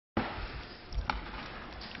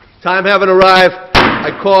Time having arrived,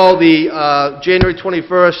 I call the January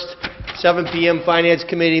 21st, 7 p.m. Finance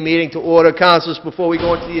Committee meeting to order. Councilors, before we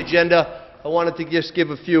go into the agenda, I wanted to just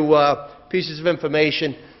give a few pieces of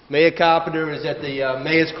information. Mayor Carpenter is at the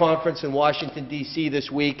Mayor's Conference in Washington, D.C.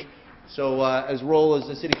 this week. So as role as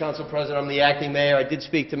the City Council President, I'm the acting mayor. I did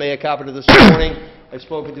speak to Mayor Carpenter this morning. I've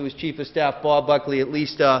spoken to his Chief of Staff, Bob Buckley, at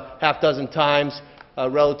least half dozen times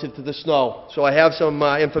relative to the snow. So I have some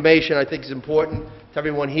information I think is important to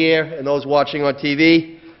everyone here and those watching on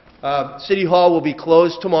TV. City Hall will be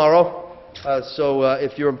closed tomorrow. So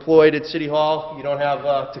if you're employed at City Hall, you don't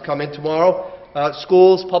have to come in tomorrow.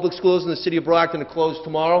 Schools, public schools in the city of Brockton are closed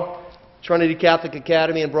tomorrow. Trinity Catholic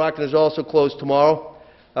Academy in Brockton is also closed tomorrow.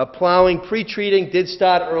 Plowing, pre-treating did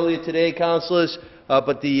start earlier today, councilors,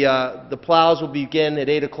 but the plows will begin at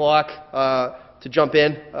 8 o'clock to jump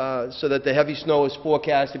in, so that the heavy snow is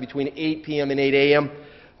forecasted between 8 p.m. and 8 a.m.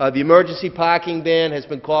 The emergency parking ban has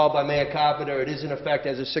been called by Mayor Carpenter. It is in effect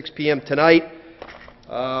as of 6 p.m. tonight.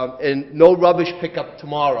 And no rubbish pickup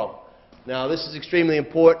tomorrow. Now, this is extremely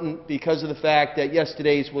important because of the fact that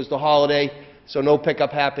yesterday's was the holiday, so no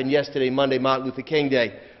pickup happened yesterday, Monday, Martin Luther King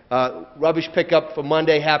Day. Rubbish pickup for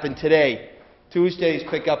Monday happened today. Tuesday's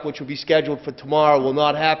pickup, which will be scheduled for tomorrow, will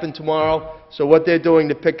not happen tomorrow. So what they're doing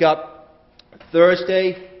to pick up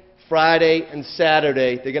Thursday, Friday, and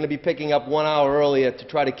Saturday, they're going to be picking up 1 hour earlier to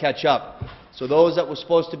try to catch up. So those that were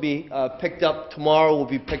supposed to be picked up tomorrow will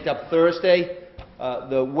be picked up Thursday.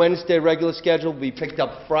 The Wednesday regular schedule will be picked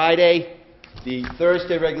up Friday. The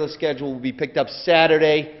Thursday regular schedule will be picked up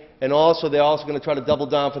Saturday. And also, they're also going to try to double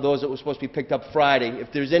down for those that were supposed to be picked up Friday.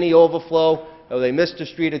 If there's any overflow or they missed a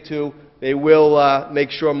street or two, they will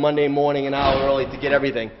make sure Monday morning an hour early to get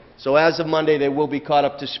everything. So as of Monday, they will be caught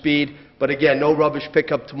up to speed. But again, no rubbish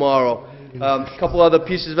pickup tomorrow. A couple other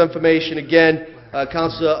pieces of information. Again,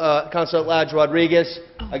 Councilor at-Large Rodriguez,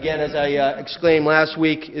 again, as I exclaimed last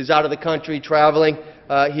week, is out of the country traveling.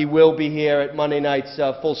 He will be here at Monday night's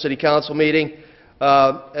full City Council meeting.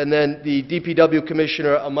 And then the DPW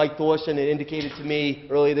Commissioner, Mike Thorson, had indicated to me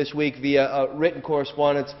earlier this week via written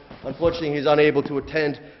correspondence. Unfortunately, he's unable to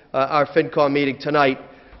attend our FinCom meeting tonight.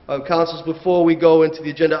 Councilors, before we go into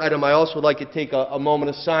the agenda item, I also would like to take a moment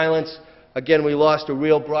of silence. Again, we lost a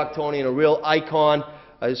real Brocktonian, a real icon.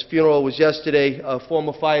 His funeral was yesterday.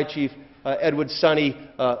 Former Fire Chief Edward Sonny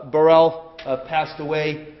Burrell passed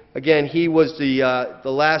away. Again, he was the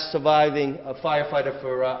last surviving firefighter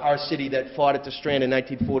for our city that fought at the Strand in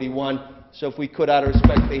 1941. So if we could, out of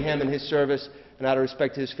respect for him and his service, and out of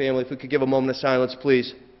respect to his family, if we could give a moment of silence,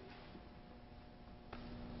 please.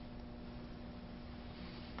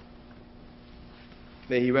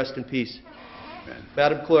 May he rest in peace.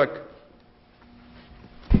 Madam Clerk.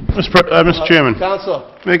 Mr. Chairman. Councilor.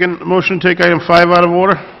 Making a motion to take item 5 out of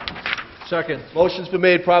order. Second. Motion's been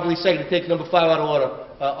made, properly seconded, to take number 5 out of order.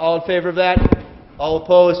 All in favor of that? All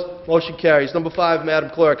opposed? Motion carries. Number 5, Madam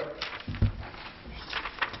Clerk.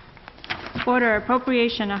 Order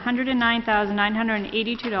appropriation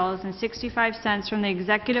 $109,982.65 from the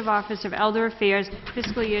Executive Office of Elder Affairs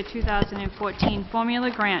fiscal year 2014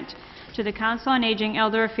 formula grant to the Council on Aging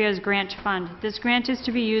Elder Affairs Grant Fund. This grant is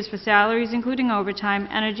to be used for salaries including overtime,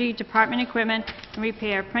 energy, department equipment and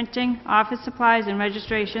repair, printing, office supplies and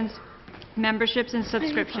registrations, memberships and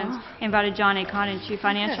subscriptions. Invited John A. Connon, Chief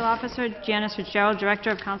Financial Officer, Janice Fitzgerald, Director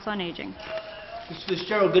of Council on Aging. Mr.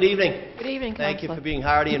 Fitzgerald, good evening. Good evening, Thank Councilor. you for being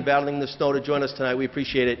hardy and battling the snow to join us tonight. We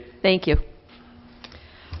appreciate it. Thank you.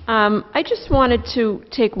 I just wanted to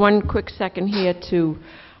take one quick second here to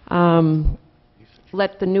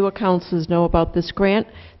let the newer councilors know about this grant.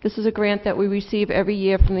 This is a grant that we receive every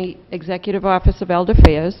year from the Executive Office of Elder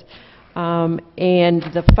Affairs, and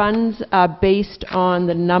the funds are based on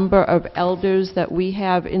the number of elders that we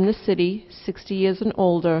have in the city, 60 years and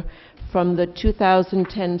older, from the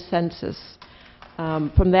 2010 census.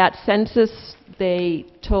 From that census, they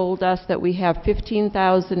told us that we have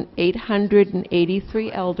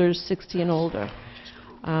 15,883 elders 60 and older.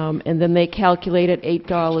 And then they calculated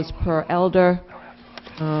 $8 per elder,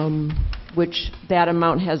 which that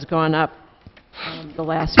amount has gone up the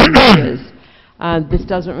last few years. This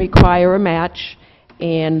doesn't require a match,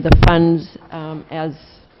 and the funds, as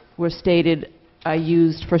were stated, are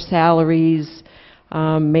used for salaries,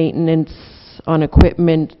 maintenance on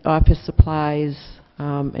equipment, office supplies,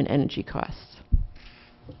 and energy costs.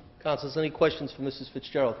 Councilors, any questions for Mrs.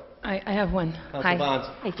 Fitzgerald? I have one. Councilor Barnes.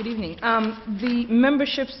 Hi, good evening. The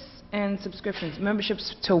memberships and subscriptions,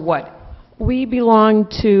 memberships to what? We belong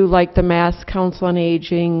to, like, the Mass Council on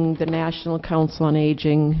Aging, the National Council on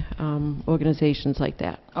Aging, organizations like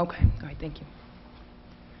that. Okay, all right, thank you.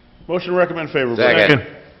 Motion to recommend favorable. Second.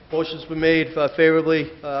 Motion's been made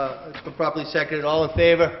favorably. It's been properly seconded. All in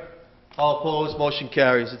favor? All opposed? Motion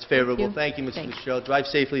carries. It's favorable. Thank you, Mr. Thanks. Fitzgerald. Drive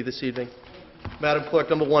safely this evening. Madam Clerk,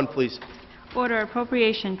 number 1, please. Order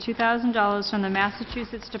appropriation $2,000 from the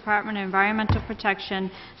Massachusetts Department of Environmental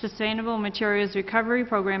Protection Sustainable Materials Recovery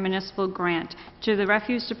Program Municipal Grant to the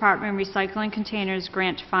Refuse Department Recycling Containers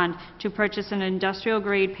Grant Fund to purchase an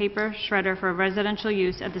industrial-grade paper shredder for residential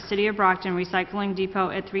use at the City of Brockton Recycling Depot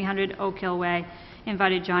at 300 Oak Hill Way.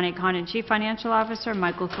 Invited John A. Condon, Chief Financial Officer,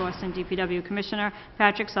 Michael Thorson, DPW Commissioner,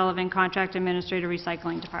 Patrick Sullivan, Contract Administrator,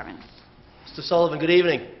 Recycling Department. Mr. Sullivan, good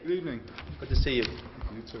evening. Good evening. Good to see you.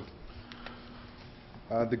 You too.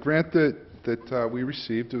 The grant that we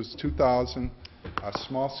received, it was $2,000, a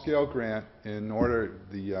small-scale grant. In order,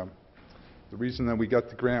 the reason that we got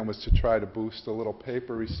the grant was to try to boost a little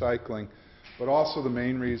paper recycling, but also the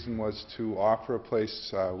main reason was to offer a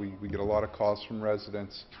place. We get a lot of calls from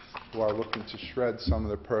residents who are looking to shred some of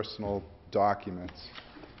their personal documents,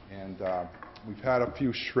 and we've had a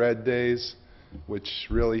few shred days, which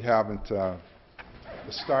really haven't.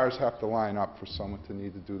 The stars have to line up for someone to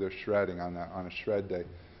need to do their shredding on a shred day.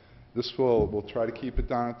 This we'll try to keep it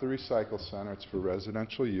down at the recycle center. It's for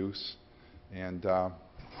residential use, and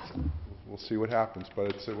we'll see what happens.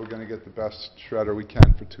 But we're going to get the best shredder we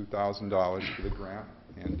can for $2,000 for the grant,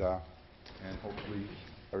 and hopefully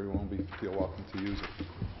everyone will feel welcome to use it.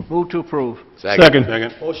 Move to approve. Second.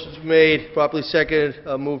 Motion's been made, properly seconded.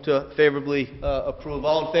 Move to favorably approve.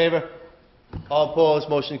 All in favor? All opposed?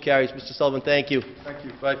 Motion carries. Mr. Sullivan, thank you. Thank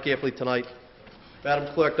you. Drive carefully tonight.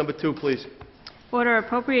 Madam Clerk, number 2, please. Order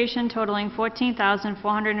appropriation totaling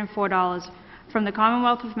 $14,404 from the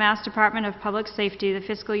Commonwealth of Mass Department of Public Safety, the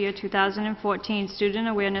fiscal year 2014 Student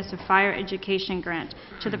Awareness of Fire Education Grant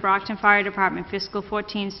to the Brockton Fire Department fiscal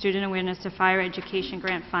 14 Student Awareness of Fire Education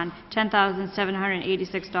Grant Fund,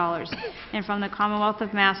 $10,786. And from the Commonwealth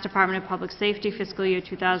of Mass Department of Public Safety fiscal year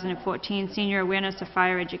 2014 Senior Awareness of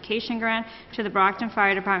Fire Education Grant to the Brockton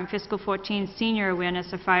Fire Department fiscal 14 Senior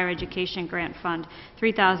Awareness of Fire Education Grant Fund,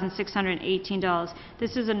 $3,618.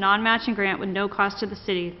 This is a non-matching grant with no cost to the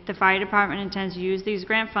city. The fire department intends to use these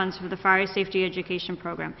grant funds for the fire safety education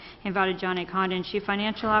program. Invited John A. Condon, Chief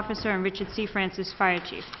Financial Officer, and Richard C. Francis, Fire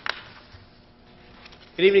Chief.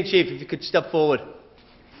 Good evening, Chief. If you could step forward.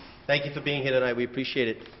 Thank you for being here tonight. We appreciate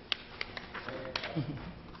it.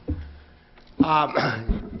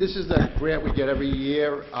 This is the grant we get every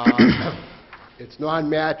year. It's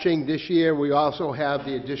non-matching. This year, we also have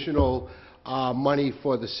the additional money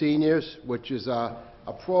for the seniors, which is a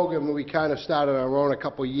program that we kind of started our own a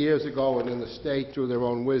couple years ago, and then the state, through their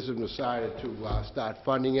own wisdom, decided to start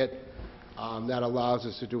funding it. That allows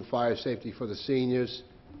us to do fire safety for the seniors.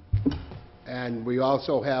 And we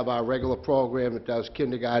also have our regular program that does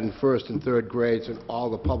kindergarten, first and third grades in all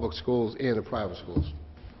the public schools and the private schools.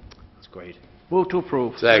 That's great. Move to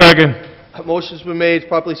approve. Second. Motion's been made,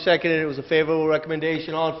 properly seconded. It was a favorable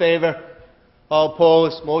recommendation. All in favor? All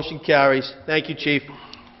opposed? Motion carries. Thank you, Chief.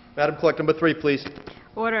 Madam Clerk, number 3, please.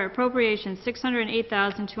 Order appropriation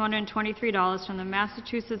 $608,223 from the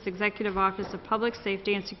Massachusetts Executive Office of Public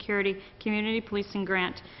Safety and Security Community Policing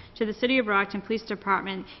Grant to the City of Brockton Police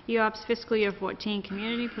Department EOPS Fiscal Year 14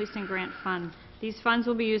 Community Policing Grant Fund. These funds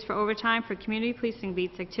will be used for overtime for community policing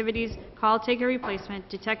beats, activities, call taker replacement,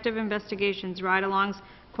 detective investigations, ride-alongs,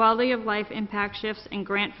 quality of life impact shifts, and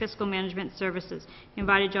grant fiscal management services.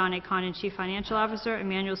 Invited John A. Condon, Chief Financial Officer,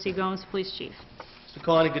 Emmanuel C. Gomes, Police Chief. Mr.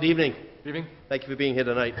 Condon, good evening. Good evening. Thank you for being here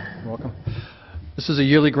tonight. You're welcome. This is a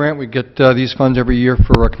yearly grant. We get these funds every year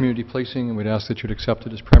for community policing, and we'd ask that you'd accept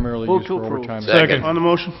it. It's primarily Move used to for approve. overtime. Second. On the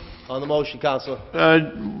motion? On the motion, Counselor.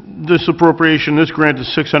 This appropriation, this grant is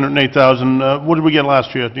 $608,000. What did we get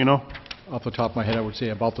last year, do you know? Off the top of my head, I would say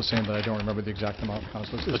about the same, but I don't remember the exact amount.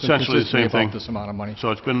 Council. It's been Essentially the same consistently thing. about this amount of money.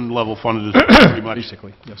 So it's been level funded pretty much.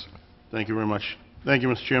 Basically, yes. Thank you very much. Thank you,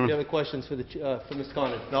 Mr. Do you Chairman. have any questions for Ms.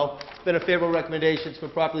 Condon? No? It's been a favorable recommendation. It's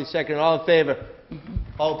been properly seconded. All in favor?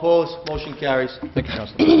 All opposed? Motion carries. Thank you,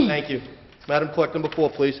 Councilor. Thank you. Madam Clerk, number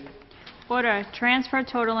 4, please. Order transfer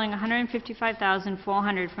totaling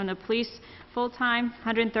 $155,400 from the police full-time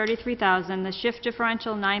 $133,000, the shift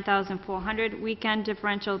differential $9,400, weekend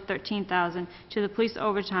differential $13,000 to the police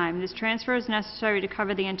overtime. This transfer is necessary to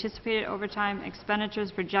cover the anticipated overtime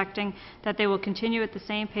expenditures, projecting that they will continue at the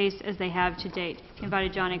same pace as they have to date.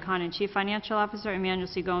 Invited John A. Condon, Chief Financial Officer, Emmanuel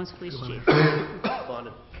C. Gomes, Police Chief.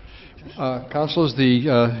 Condon. Councilors,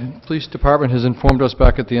 the police department has informed us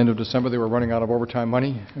back at the end of December they were running out of overtime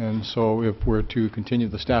money, and so if we're to continue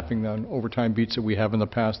the staffing on overtime beats that we have in the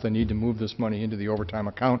past, they need to move this money into the overtime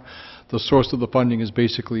account. The source of the funding is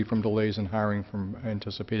basically from delays in hiring from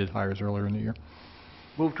anticipated hires earlier in the year.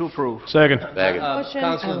 Move to approve. Second.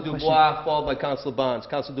 Councilor Dubois, followed by Councilor Barnes.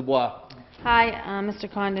 Councilor Dubois. Hi,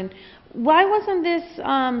 Mr. Condon. Why wasn't this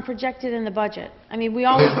projected in the budget? I mean, we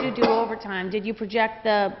always do overtime. Did you project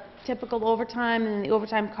the typical overtime, and the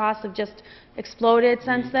overtime costs have just exploded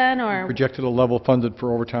since then, or? Projected a level funded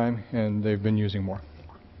for overtime, and they've been using more.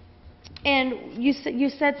 And you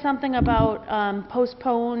said something about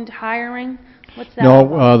postponed hiring? What's that No,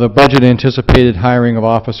 about? the budget anticipated hiring of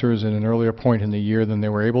officers at an earlier point in the year than they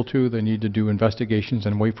were able to. They need to do investigations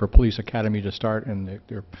and wait for police academy to start, and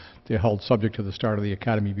they're held subject to the start of the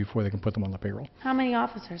academy before they can put them on the payroll. How many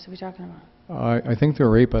officers are we talking about? I think there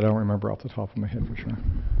are 8, but I don't remember off the top of my head for sure.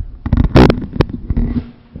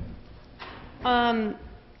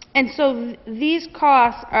 And so these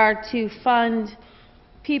costs are to fund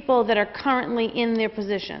people that are currently in their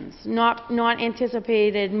positions, not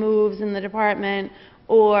anticipated moves in the department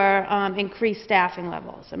or increased staffing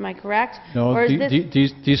levels. Am I correct? No, Or is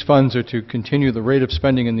this these funds are to continue the rate of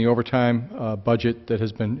spending in the overtime budget that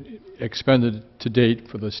has been expended to date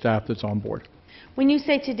for the staff that's on board when you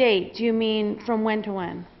say to date, do you mean from when to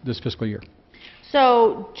when? this fiscal year.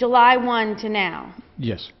 So July 1 to now.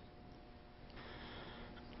 Yes.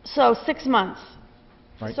 So 6 months.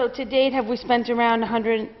 Right. So to date, have we spent around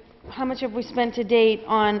 100, how much have we spent to date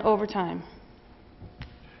on overtime?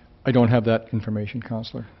 I don't have that information,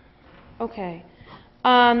 Counselor. Okay.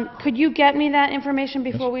 Could you get me that information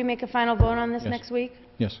before we make a final vote on this Yes. next week?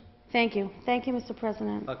 Yes. Thank you. Thank you, Mr.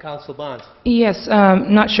 President. Councilor Barnes. Yes,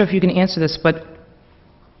 not sure if you can answer this, but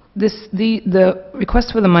the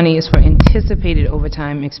request for the money is for anticipated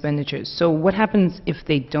overtime expenditures. So what happens if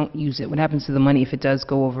they don't use it? What happens to the money if it does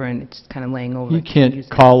go over and it's kind of laying over? You can't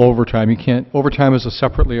call overtime. You can't. Overtime is a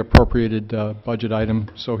separately appropriated budget item,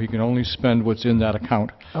 so he can only spend what's in that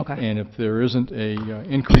account. Okay. And if there isn't a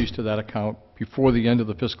increase to that account before the end of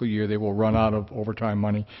the fiscal year, they will run out of overtime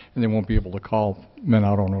money, and they won't be able to call men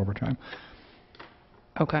out on overtime.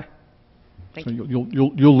 Okay. So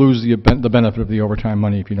you'll lose the benefit of the overtime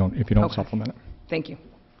money if you don't Okay. supplement it. Thank you.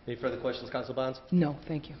 Any further questions, Councilor Barnes? No,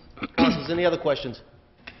 thank you. Councilors, any other questions?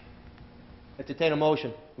 Entertain a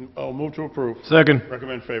motion. Oh, move to approve. Second.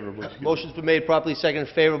 Recommend favorably. Motion's been made, properly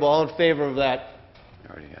seconded, favorable. All in favor of that?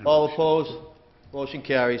 All opposed? Motion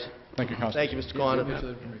carries. Thank you, Counselor. Thank you, Mr.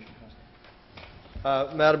 Condon.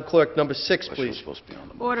 Madam Clerk, number 6, please.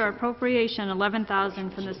 Order appropriation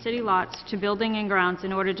 $11,000 from the city lots to building and grounds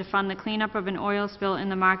in order to fund the cleanup of an oil spill in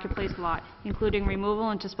the Marketplace lot, including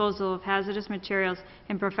removal and disposal of hazardous materials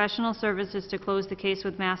and professional services to close the case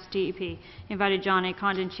with Mass DEP. Invited John A.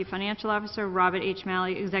 Condon, Chief Financial Officer, Robert H.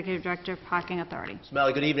 Malley, Executive Director, Parking Authority. Mr.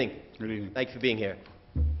 Malley, good evening. Good evening. Thank you for being here.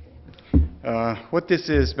 What this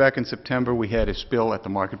is, back in September, we had a spill at the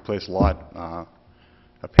Marketplace lot,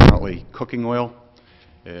 apparently cooking oil.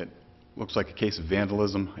 It looks like a case of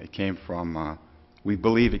vandalism. It came from, we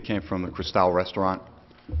believe it came from the Cristal restaurant,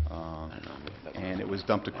 and it was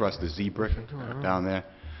dumped across the Z-brick down there.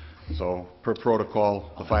 So, per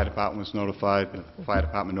protocol, the fire department was notified. The fire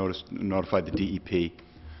department notified the DEP.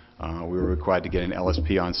 We were required to get an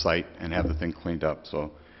LSP on site and have the thing cleaned up.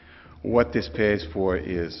 So, what this pays for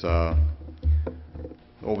is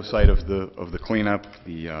oversight of the cleanup,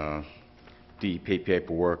 the DEP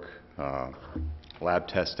paperwork, lab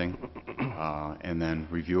testing, and then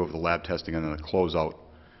review of the lab testing, and then the closeout,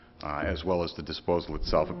 as well as the disposal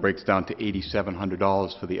itself. It breaks down to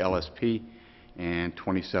 $8,700 for the LSP and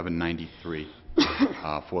 $2,793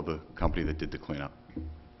 for the company that did the cleanup.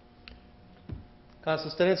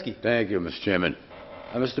 Councilor Staninsky. Thank you, Mr. Chairman.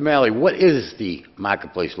 Mr. Malley, what is the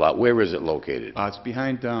Marketplace lot? Where is it located? It's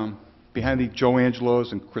behind the Joe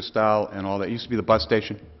Angelo's and Cristal and all that. It used to be the bus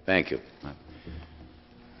station. Thank you.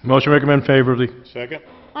 Motion recommend favorably. Second.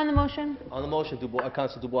 On the motion? On the motion,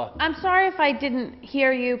 Councilor Dubois. I'm sorry if I didn't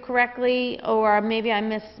hear you correctly, or maybe I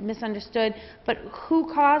misunderstood, but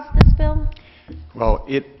who caused this spill? Well,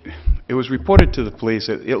 it was reported to the police.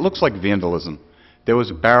 It looks like vandalism. There was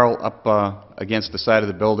a barrel up against the side of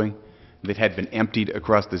the building that had been emptied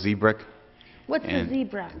across the Z-brick. What's the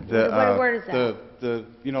Z-brick? The, Where is that?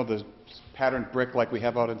 the patterned brick like we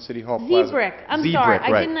have out in City Hall Plaza. Z-brick. I'm Z-brick, sorry,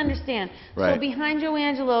 right. I didn't understand. Right. So behind Joe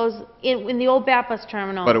Angelo's, in the old Baptist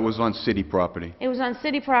terminal. But it was on city property. It was on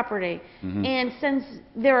city property. Mhm. And since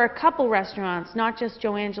there are a couple restaurants, not just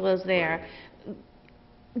Joe Angelo's there,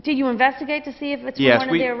 did you investigate to see if it's Yes,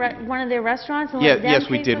 from one of their restaurants? And Yeah, let them yes,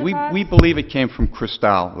 we pay did. for the cost? We believe it came from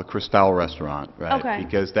Cristal, the Cristal restaurant, right? Okay.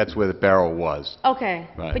 Because that's where the barrel was. Okay,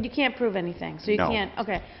 Right. but you can't prove anything, so you No. can't,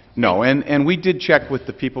 okay. No, and we did check with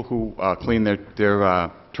the people who clean their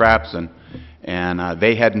traps, and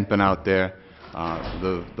they hadn't been out there.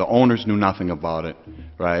 The owners knew nothing about it,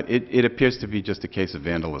 right? It appears to be just a case of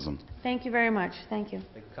vandalism. Thank you very much. Thank you.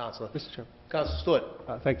 Thank you, Counselor. Mr. Chairman. Counselor Stewart.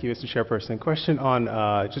 Thank you, Mr. Chairperson. Question on,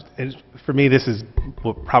 for me,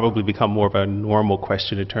 will probably become more of a normal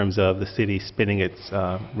question in terms of the city spending its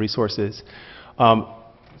resources.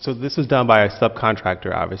 So this is done by a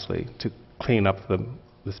subcontractor, obviously, to clean up the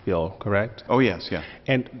spill, correct? Oh, yes, yeah.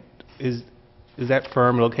 And is that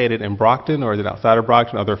firm located in Brockton, or is it outside of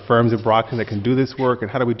Brockton? Are there firms in Brockton that can do this work, and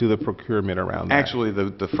how do we do the procurement around that? Actually,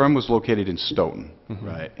 the firm was located in Stoughton,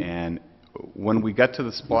 right? And when we got to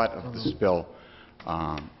the spot of the spill,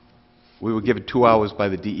 we were given 2 hours by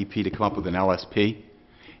the DEP to come up with an LSP,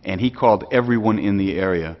 and he called everyone in the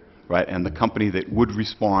area, right? And the company that would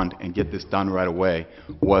respond and get this done right away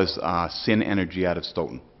was Sin Energy out of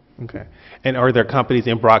Stoughton. Okay. And are there companies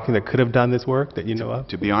in Brockton that could have done this work that you know of?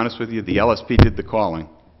 To be honest with you, the LSP did the calling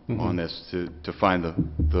on this to find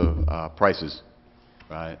the prices,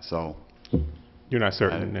 right? So you're not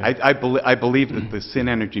certain? I believe that the Sin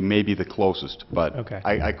Energy may be the closest, but okay.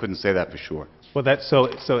 I couldn't say that for sure. Well, that's so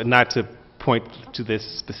not to point to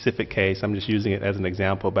this specific case, I'm just using it as an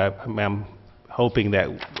example, but I'm hoping that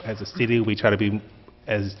as a city we try to be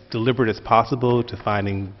as deliberate as possible to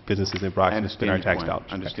finding businesses in Brockton to spend our tax dollars.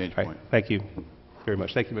 I understand your point. Thank you very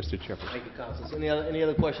much. Thank you, Mr. Chairman. Thank you, Councilors. Any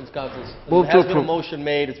other questions, Councilors? Move There to has been a approve. motion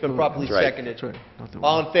made. It's been properly That's right. seconded. That's right.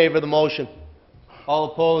 All in favor of the motion?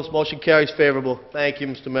 All opposed? Motion carries favorable. Thank you,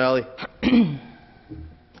 Mr. Malley.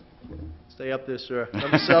 Stay up there, sir.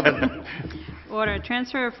 Number 7. Order,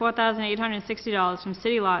 transfer of $4,860 from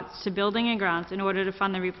city lots to building and grounds in order to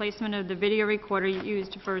fund the replacement of the video recorder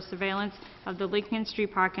used for surveillance of the Lincoln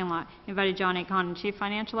Street parking lot. Invited John A. Condon, Chief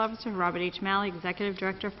Financial Officer, Robert H. Malley, Executive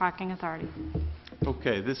Director of Parking Authority.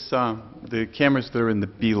 Okay, the cameras that are in the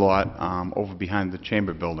B lot over behind the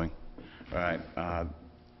Chamber building, all right,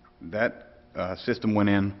 that system went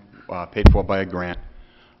in, paid for by a grant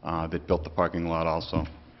that built the parking lot also.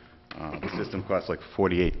 The system cost like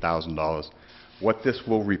 $48,000. What this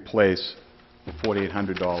will replace for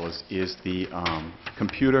 $4,800 is the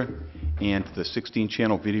computer and the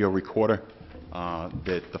 16-channel video recorder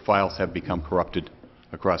that the files have become corrupted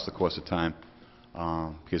across the course of time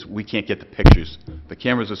because we can't get the pictures. The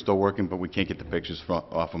cameras are still working, but we can't get the pictures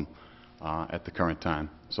off them at the current time.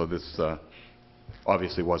 So this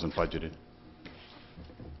obviously wasn't budgeted.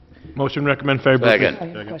 Motion recommend favorable. Second. I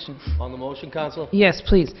have a question. On the motion, Council? Yes,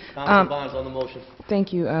 please. Councilor Barnes on the motion.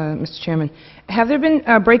 Thank you, Mr. Chairman. Have there been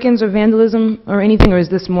break-ins or vandalism or anything, or is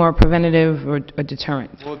this more preventative or a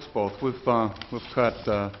deterrent? Well, it's both. We've caught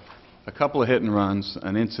a couple of hit and runs,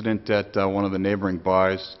 an incident at one of the neighboring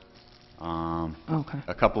bars, Okay.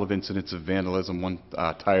 a couple of incidents of vandalism, one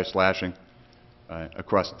tire slashing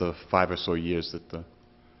across the 5 or so years that the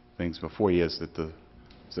 4 years that the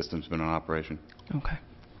system's been in operation. Okay.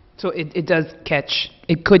 So it does catch,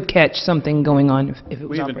 it could catch something going on if it was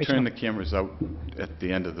We even operational? turn the cameras out at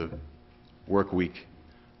the end of the work week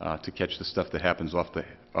to catch the stuff that happens off the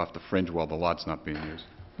fringe while the lot's not being used.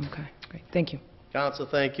 Okay, great. Thank you. Council,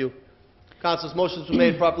 thank you. Council's motions were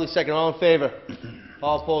made properly seconded. All in favor?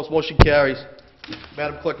 All opposed? Motion carries.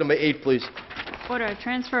 Madam Clerk, number 8, please. Order,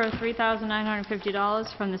 transfer of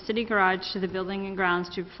 $3,950 from the city garage to the building and grounds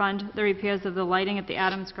to fund the repairs of the lighting at the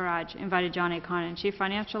Adams Garage. Invited John A. Condon, Chief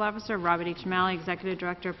Financial Officer, Robert H. Malley, Executive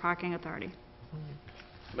Director of Parking Authority.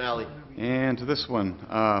 Malley. And this one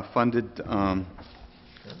funded the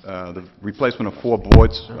replacement of 4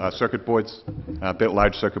 boards, circuit boards, a bit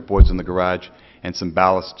large circuit boards in the garage, and some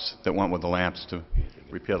ballasts that went with the lamps to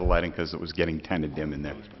repair the lighting because it was getting kind of dim in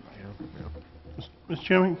there. Mr.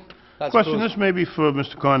 Chairman, Councilor question, Cruz. this may be for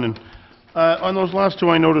Mr. Condon. On those last 2,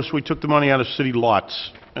 I noticed we took the money out of city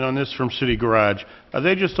lots, and on this from city garage. Are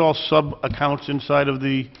they just all sub-accounts inside of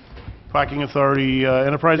the parking authority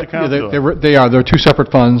enterprise account? or- They are. They're 2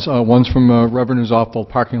 separate funds. One's from revenues off the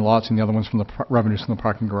parking lots, and the other one's from the revenues from the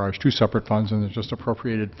parking garage. 2 separate funds, and they're just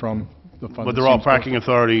appropriated from the fund. But that they're all seems close parking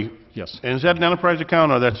authority? Yes. And is that an enterprise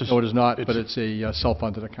account, or that's just... No, it is not, but it's a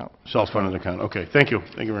self-funded account. Self-funded account, okay. Thank you.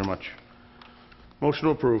 Thank you very much. Motion to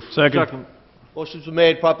approve. Second. Motions were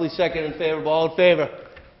made properly seconded in favor. All in favor?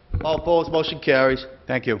 All opposed? Motion carries.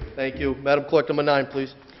 Thank you. Thank you. Madam Clerk, number 9,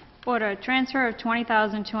 please. Order, transfer of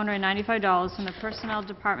 $20,295 from the Personnel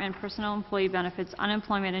Department Personal Employee Benefits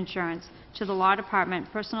Unemployment Insurance to the Law Department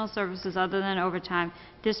Personal Services Other Than Overtime.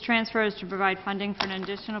 This transfer is to provide funding for an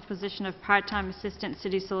additional position of part-time Assistant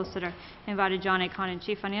City Solicitor. Invited John A. Condon,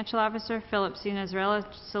 Chief Financial Officer, Philip C. Nazarella,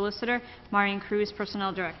 Solicitor, Maureen Cruz,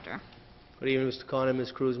 Personnel Director. Good evening, Mr. Connor,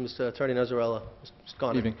 Ms. Cruz, Mr. Attorney Nazarella. Mr.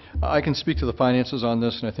 Connor. Evening. I can speak to the finances on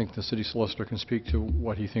this, and I think the city solicitor can speak to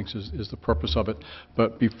what he thinks is the purpose of it.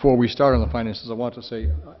 But before we start on the finances, I want to say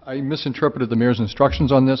I misinterpreted the mayor's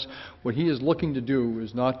instructions on this. What he is looking to do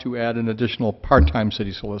is not to add an additional part-time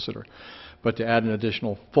city solicitor, but to add an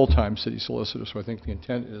additional full-time city solicitor. So I think the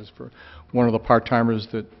intent is for one of the part-timers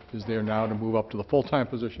that is there now to move up to the full-time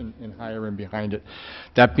position and hire in behind it.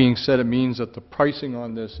 That being said, it means that the pricing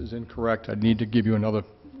on this is incorrect. I'd need to give you another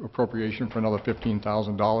appropriation for another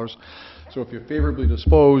 $15,000. So if you're favorably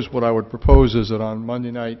disposed, what I would propose is that on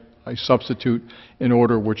Monday night, I substitute an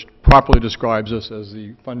order which properly describes this as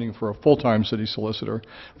the funding for a full-time city solicitor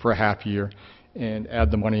for a half year, and add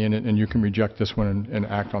the money in it, and you can reject this one and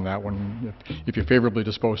act on that one. If you're favorably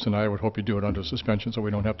disposed tonight, I would hope you do it under suspension so we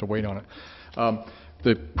don't have to wait on it.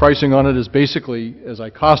 The pricing on it is basically, as I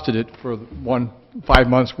costed it for 5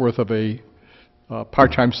 months worth of a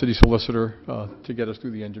part-time city solicitor to get us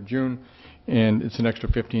through the end of June, and it's an extra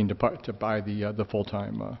 $15 to buy the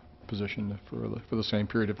full-time position for the same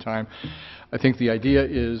period of time. I think the idea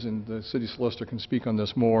is, and the city solicitor can speak on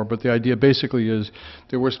this more, but the idea basically is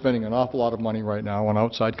that we're spending an awful lot of money right now on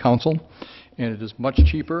outside counsel, and it is much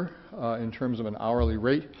cheaper in terms of an hourly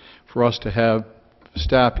rate for us to have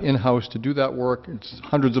staff in-house to do that work. It's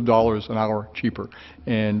hundreds of dollars an hour cheaper,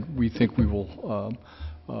 and we think we will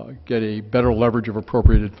get a better leverage of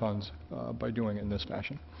appropriated funds by doing it in this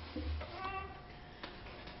fashion.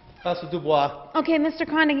 Councilor Dubois. Okay, Mr.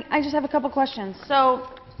 Condon, I just have a couple questions. So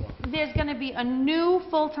there's going to be a new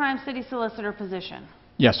full-time city solicitor position?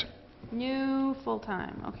 Yes. New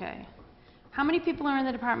full-time, okay. How many people are in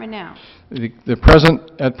the department now?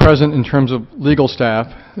 At present, in terms of legal staff,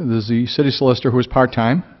 there's the city solicitor who is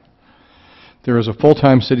part-time. There is a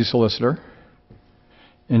full-time city solicitor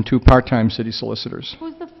and 2 part-time city solicitors.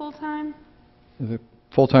 Who's the full-time? The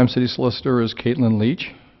full-time city solicitor is Caitlin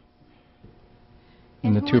Leach.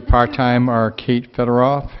 And the who 2 are the part-time are Kate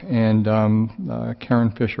Federoff and Karen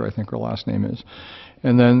Fisher, I think her last name is.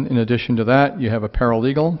 And then, in addition to that, you have a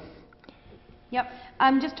paralegal. Yep,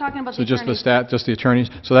 I'm just talking about So the just attorneys. just the attorneys.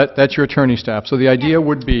 So that's your attorney staff. So the idea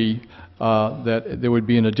would be that there would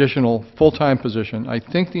be an additional full-time position. I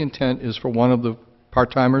think the intent is for one of the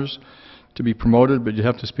part-timers to be promoted, but you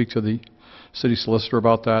have to speak to the city solicitor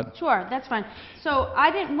about that. Sure, that's fine. So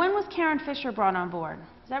when was Karen Fisher brought on board?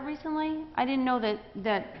 Is that recently? I didn't know that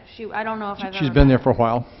I don't know if I've ever... She's been there for a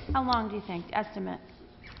while. How long do you think, estimate?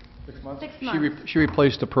 6 months. 6 months. She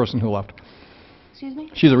replaced the person who left. Excuse me?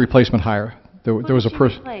 She's a replacement hire. There was a Who did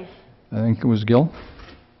person. she replace? I think it was Gil.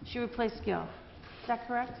 She replaced Gil. Is that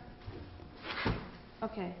correct?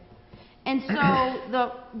 Okay. And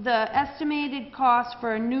so the estimated cost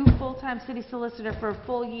for a new full-time city solicitor for a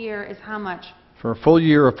full year is how much? For a full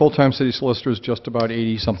year, a full-time city solicitor is just about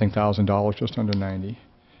 $80-something thousand, just under 90.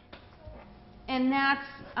 And that's,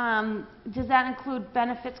 does that include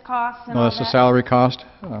benefits costs and No, all that's the that? salary cost.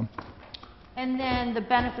 And then the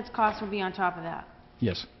benefits costs will be on top of that?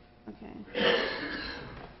 Yes. Okay.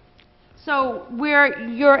 So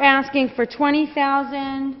you're asking for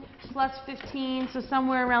 20,000 plus 15, so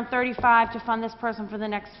somewhere around 35 to fund this person for the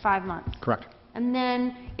next 5 months? Correct. And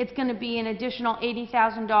then it's going to be an additional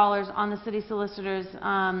 $80,000 on the city solicitor's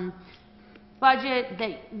budget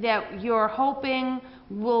that you're hoping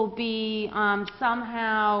will be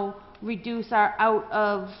somehow reduce our out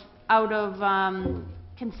of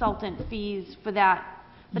consultant fees for that.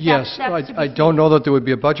 But Yes, that's to be I don't know that there would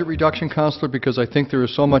be a budget reduction, Counselor, because I think there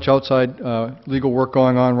is so much outside legal work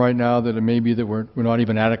going on right now that it may be that we're not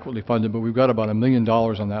even adequately funded, but we've got about $1 million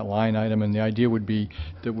on that line item, and the idea would be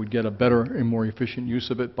that we'd get a better and more efficient use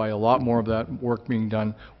of it by a lot more of that work being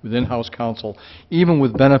done with in-house counsel. Even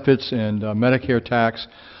with benefits and Medicare tax,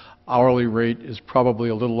 hourly rate is probably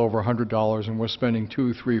a little over $100, and we're spending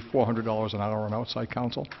 $200, $300, $400 an hour on outside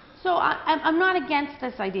counsel. So I'm not against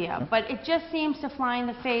this idea, but it just seems to fly in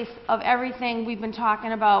the face of everything we've been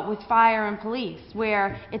talking about with fire and police,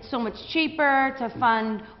 where it's so much cheaper to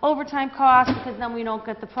fund overtime costs because then we don't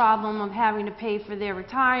get the problem of having to pay for their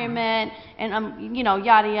retirement and, you know,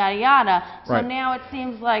 yada, yada, yada. So Right. now it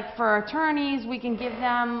seems like for attorneys, we can give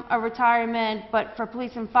them a retirement, but for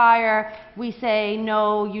police and fire, we say,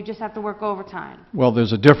 no, you just have to work overtime. Well,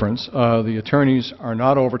 there's a difference. The attorneys are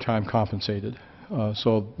not overtime compensated.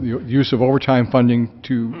 So the use of overtime funding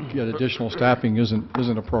to get additional staffing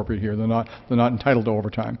isn't appropriate here. They're not entitled to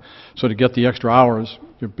overtime. So to get the extra hours,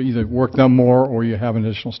 you either work them more or you have an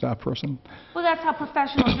additional staff person. Well, that's how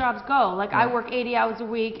professional jobs go. Like, I work 80 hours a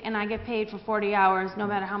week, and I get paid for 40 hours, no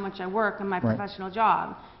matter how much I work in my Right. professional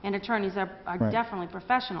job. And attorneys are Right. definitely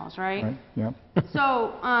professionals, right? Right? Yeah.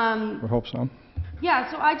 So, We hope so.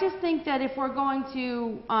 Yeah, so I just think that if we're going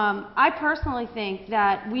to, I personally think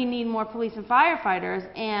that we need more police and firefighters,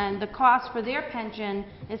 and the cost for their pension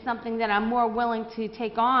is something that I'm more willing to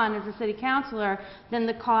take on as a city councilor than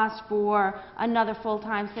the cost for another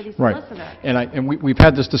full-time city solicitor. Right. And we've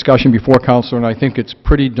had this discussion before, Counselor, and I think it's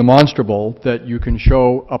pretty demonstrable that you can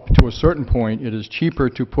show up to a certain point it is cheaper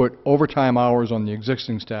to put overtime hours on the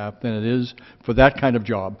existing staff than it is for that kind of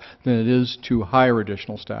job than it is to hire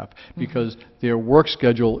additional staff, because their work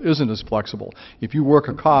schedule isn't as flexible. If you work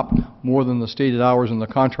a cop more than the stated hours in the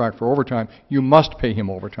contract for overtime, you must pay him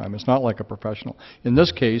overtime. It's not like a professional. In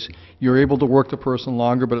this case, you're able to work the person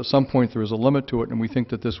longer, but at some point there is a limit to it, and we think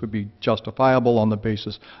that this would be justifiable on the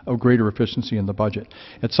basis of greater efficiency in the budget.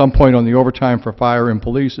 At some point on the overtime for fire and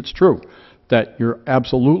police, it's true that you're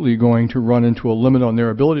absolutely going to run into a limit on their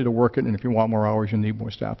ability to work it, and if you want more hours, you need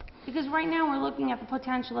more staff. Because right now we're looking at the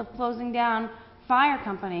potential of closing down fire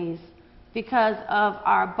companies because of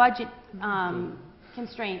our budget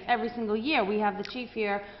constraints. Every single year we have the chief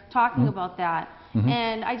here talking about that.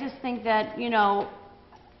 And I just think that, you know,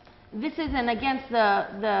 this isn't against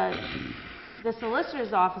the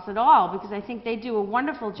solicitor's office at all, because I think they do a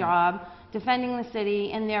wonderful job defending the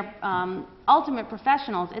city, and they're ultimate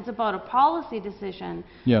professionals. It's about a policy decision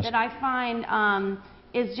that I find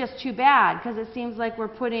is just too bad, because it seems like we're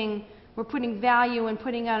putting value in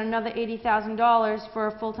putting out another $80,000 for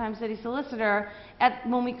a full-time city solicitor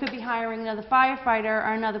when we could be hiring another firefighter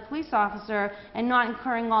or another police officer and not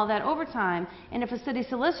incurring all that overtime. And if a city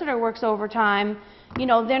solicitor works overtime, you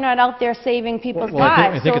know, they're not out there saving people's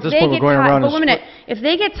lives. I think at this point we're going around. But wait a minute, if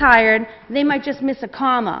they get tired, they might just miss a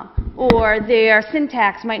comma, or their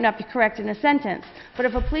syntax might not be correct in a sentence. But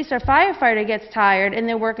if a police or firefighter gets tired and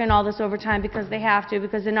they're working all this overtime because they have to,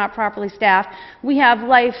 because they're not properly staffed, we have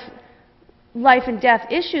life and death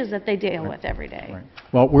issues that they deal with every day. Right.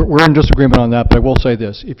 Well, we're in disagreement on that, but I will say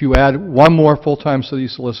this. If you add one more full-time city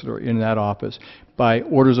solicitor in that office, by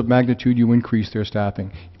orders of magnitude, you increase their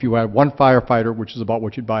staffing. If you add one firefighter, which is about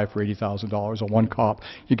what you'd buy for $80,000, or one cop,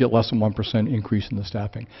 you get less than 1% increase in the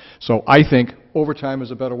staffing. So I think overtime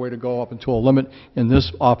is a better way to go up until a limit. In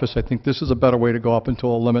this office, I think this is a better way to go up until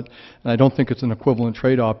a limit, and I don't think it's an equivalent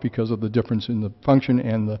trade-off because of the difference in the function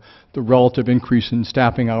and the relative increase in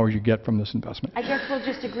staffing hours you get from this investment. I guess we'll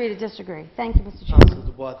just agree to disagree. Thank you, Mr. Chairman. Councilor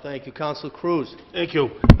Dubois, thank you. Councilor Cruz. Thank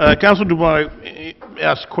you. Councilor Dubois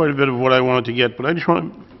asked quite a bit of what I wanted to get, but I just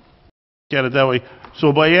want to get it that way.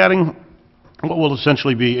 So by adding what will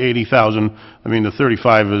essentially be 80,000, I mean the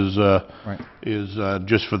 35 is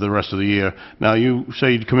just for the rest of the year. Now you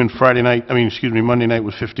say you'd come in Monday night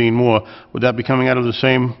with 15 more. Would that be coming out of the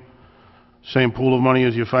same pool of money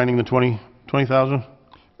as you're finding the 20,000?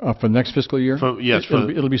 For next fiscal year? Yes.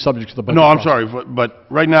 It'll be subject to the budget. No, I'm process. sorry, but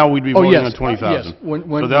right now we'd be voting on 20,000. Yes.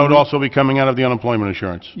 So that would also be coming out of the unemployment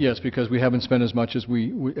insurance? Yes, because we haven't spent as much as we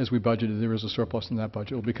budgeted. There is a surplus in that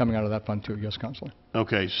budget. It'll be coming out of that fund too, yes, Councilor.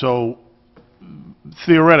 Okay, so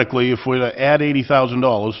theoretically, if we're to add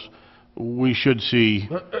 $80,000, we should see,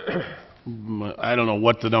 I don't know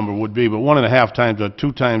what the number would be, but 1.5 times or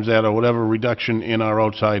 2 times that or whatever reduction in our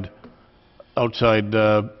outside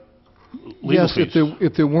legal yes, fees.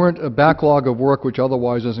 if there weren't a backlog of work which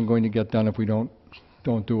otherwise isn't going to get done if we don't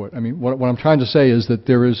do it. I mean, what I'm trying to say is that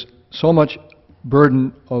there is so much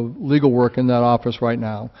burden of legal work in that office right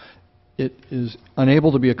now. It is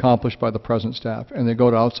unable to be accomplished by the present staff, and they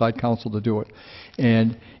go to outside counsel to do it.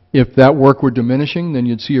 And if that work were diminishing, then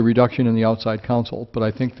you'd see a reduction in the outside counsel. But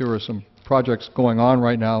I think there are some projects going on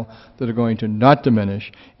right now that are going to not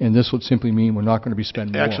diminish, and this would simply mean we're not going to be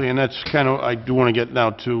spending more. Actually, and that's kind of, I do want to get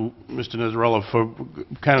now to Mr. Nazarella for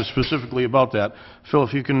kind of specifically about that. Phil,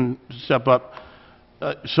 if you can step up.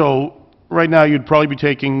 So right now you'd probably be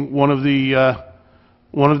taking one of the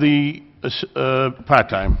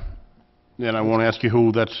part-time, and I won't ask you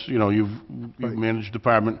who, that's, you know, you've managed the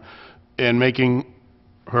department, and making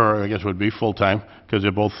her, I guess would be full-time, because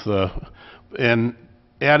they're both, and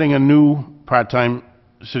adding a new part-time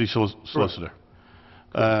city solicitor.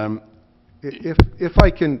 If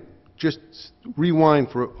I can just rewind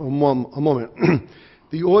for a moment,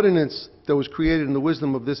 the ordinance that was created in the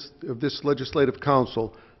wisdom of this legislative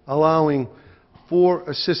council allowing 4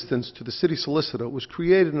 assistants to the city solicitor was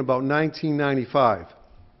created in about 1995,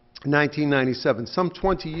 1997, some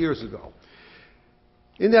 20 years ago.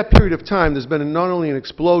 In that period of time, there's been not only an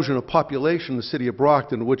explosion of population in the city of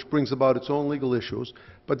Brockton, which brings about its own legal issues,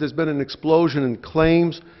 but there's been an explosion in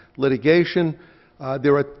claims, litigation.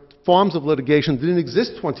 There are forms of litigation that didn't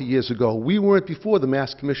exist 20 years ago. We weren't before the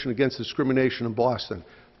Mass Commission Against Discrimination in Boston.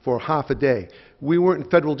 for half a day. We weren't in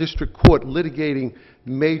federal district court litigating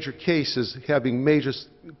major cases, having major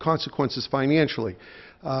consequences financially.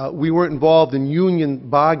 We weren't involved in union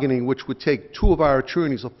bargaining, which would take 2 of our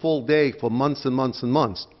attorneys a full day for months and months and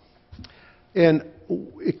months. And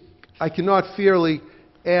I cannot fairly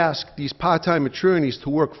ask these part-time attorneys to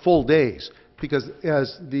work full days, because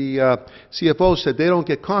as the CFO said, they don't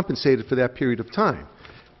get compensated for that period of time.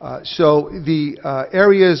 So the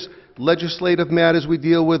areas, legislative matters we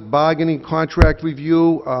deal with, bargaining, contract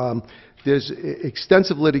review, there's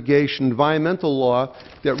extensive litigation, environmental law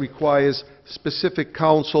that requires specific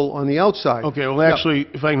counsel on the outside. Okay, well, actually,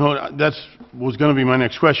 if I can hold, that was going to be my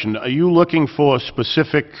next question. Are you looking for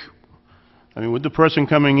specific, I mean, would the person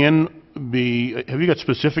coming in be, have you got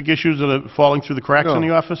specific issues that are falling through the cracks in the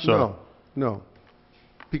office? Or? No.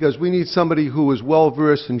 Because we need somebody who is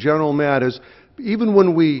well-versed in general matters. Even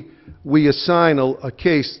when we assign a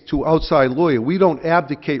case to outside lawyer, we don't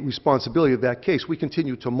abdicate responsibility of that case. We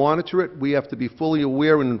continue to monitor it. We have to be fully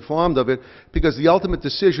aware and informed of it, because the ultimate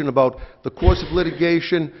decision about the course of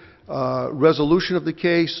litigation, resolution of the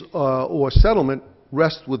case, or settlement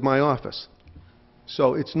rests with my office.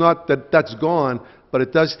 So it's not that that's gone, but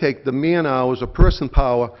it does take the man hours or person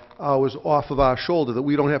power hours off of our shoulder, that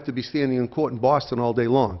we don't have to be standing in court in Boston all day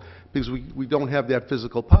long, because we don't have that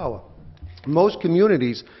physical power. Most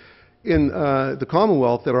communities in the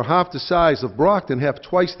Commonwealth that are half the size of Brockton have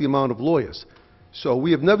twice the amount of lawyers. So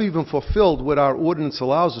we have never even fulfilled what our ordinance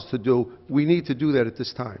allows us to do. We need to do that at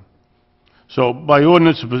this time. So by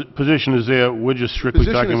ordinance, the position is there, we're just strictly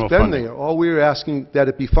talking about funding. The position has been there. All we're asking that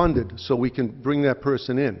it be funded so we can bring that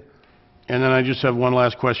person in. And then I just have one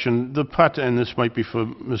last question. The and this might be for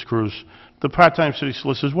Ms. Cruz. The part-time city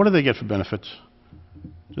solicitors, what do they get for benefits?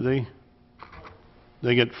 Do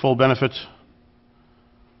they get full benefits?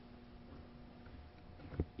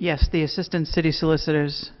 Yes, the assistant city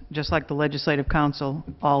solicitors, just like the legislative council,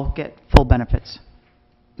 all get full benefits.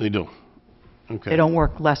 They do? Okay. They don't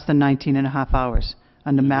work less than 19 and a half hours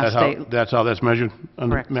under Mass State. That's how that's measured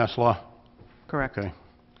under Correct. Mass law? Correct. Okay.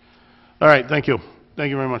 All right, thank you. Thank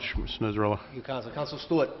you very much, Mr. Nazarella. Thank you, Council. Council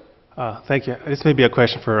Stewart. Thank you. This may be a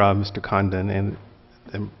question for Mr. Condon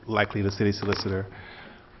and likely the city solicitor.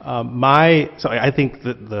 So I think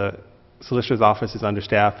that the solicitor's office is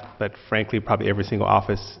understaffed, but frankly, probably every single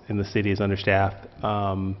office in the city is understaffed.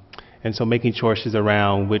 And so making choices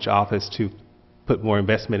around which office to put more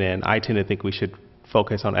investment in, I tend to think we should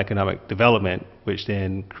focus on economic development, which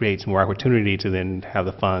then creates more opportunity to then have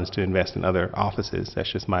the funds to invest in other offices.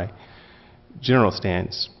 That's just my general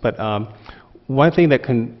stance. But one thing that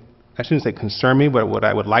I shouldn't say concern me, but what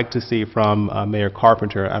I would like to see from Mayor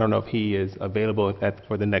Carpenter, I don't know if he is available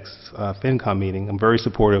for the next FinCom meeting. I'm very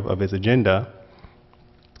supportive of his agenda.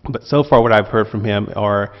 But so far what I've heard from him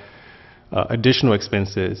are additional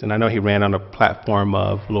expenses, and I know he ran on a platform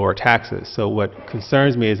of lower taxes. So what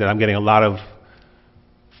concerns me is that I'm getting a lot of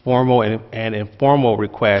formal and informal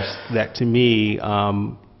requests that to me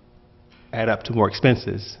add up to more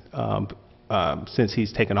expenses since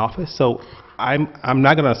he's taken office. So I'm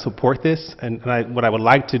not going to support this, and what I would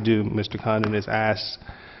like to do, Mr. Condon, is ask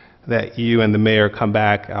that you and the mayor come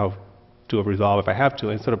back, I'll do a resolve if I have to,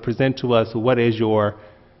 and sort of present to us what is your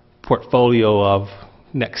portfolio of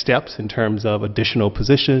next steps in terms of additional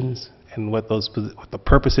positions and what the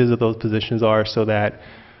purposes of those positions are, so that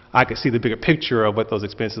I could see the bigger picture of what those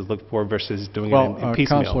expenses look for versus doing it in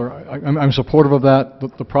piecemeal. Councilor, I'm supportive of that.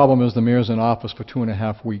 The problem is the mayor's in office for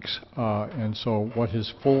 2.5 weeks, and so what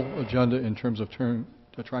his full agenda in terms of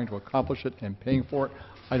trying to accomplish it and paying for it,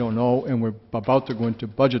 I don't know, and we're about to go into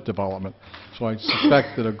budget development. So I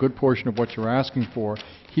suspect that a good portion of what you're asking for,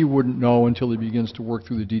 he wouldn't know until he begins to work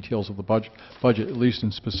through the details of the budget. At least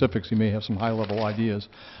in specifics, he may have some high-level ideas.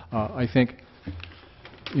 I think,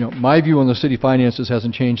 my view on the city finances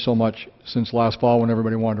hasn't changed so much since last fall when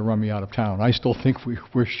everybody wanted to run me out of town. I still think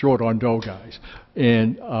we're short on dough, guys.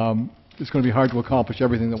 And it's going to be hard to accomplish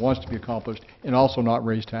everything that wants to be accomplished and also not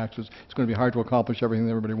raise taxes. It's going to be hard to accomplish everything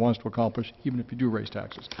that everybody wants to accomplish, even if you do raise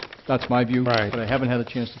taxes. That's my view, right. But I haven't had a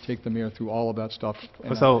chance to take the mayor through all of that stuff.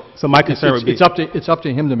 So my concern would be... It's up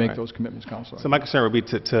to him to make those commitments, Councilor. So my concern would be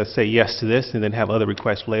to say yes to this and then have other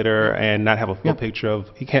requests later and not have a full picture of...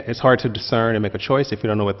 It's hard to discern and make a choice if you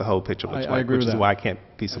don't know what the whole picture looks like, I agree with which is that. why I can't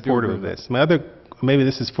be supportive of this. Maybe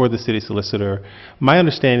this is for the city solicitor. My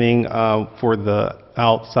understanding for the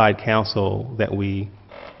outside counsel that we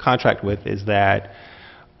contract with is that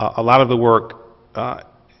a lot of the work,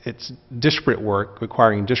 it's disparate work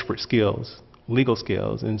requiring disparate skills, legal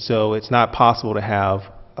skills, and so it's not possible to have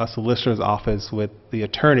a solicitor's office with the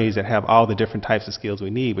attorneys that have all the different types of skills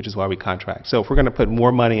we need, which is why we contract. So if we're going to put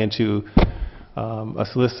more money into a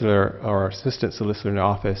solicitor or assistant solicitor in the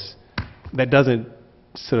office, that doesn't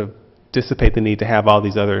sort of dissipate the need to have all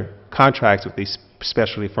these other contracts with these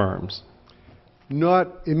specialty firms? Not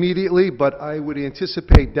immediately, but I would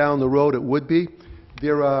anticipate down the road it would be.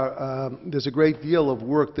 There's a great deal of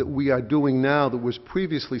work that we are doing now that was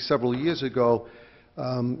previously, several years ago,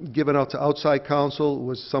 given out to outside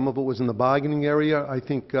counsel. Some of it was in the bargaining area. I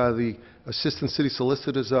think the assistant city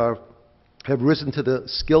solicitors have risen to the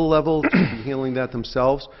skill level to be handling that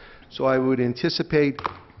themselves. So I would anticipate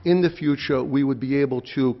in the future we would be able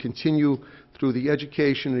to continue through the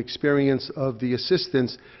education and experience of the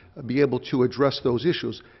assistants, be able to address those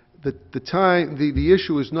issues. The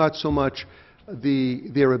issue is not so much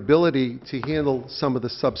their ability to handle some of the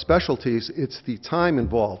subspecialties, it's the time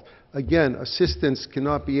involved. Again, assistants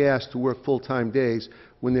cannot be asked to work full-time days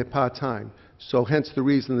when they're part-time. So hence the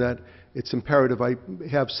reason that it's imperative I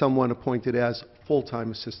have someone appointed as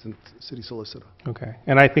full-time assistant city solicitor. Okay.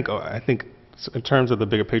 And I think in terms of the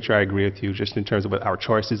bigger picture, I agree with you. Just in terms of what our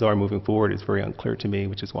choices are moving forward, it's very unclear to me,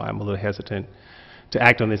 which is why I'm a little hesitant to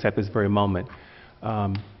act on this at this very moment.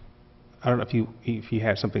 I don't know if you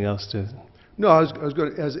had something else to... No, I was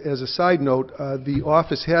going to, as a side note, the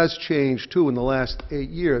office has changed too in the last 8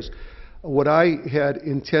 years. What I had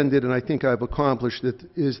intended, and I think I've accomplished it,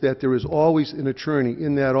 is that there is always an attorney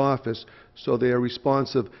in that office, so they are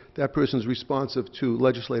responsive, that person's responsive to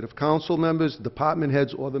legislative council members, department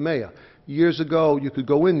heads, or the mayor. Years ago, you could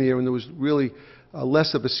go in there and there was really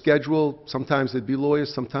less of a schedule. Sometimes there'd be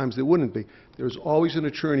lawyers, sometimes there wouldn't be. There's always an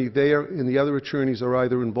attorney there, and the other attorneys are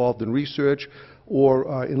either involved in research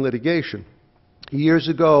or in litigation. Years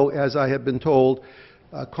ago, as I have been told,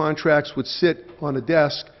 contracts would sit on a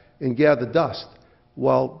desk and gather dust,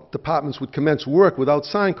 while departments would commence work without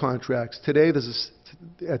signed contracts. Today,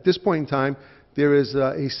 at this point in time, there is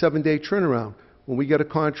a 7-day turnaround. When we get a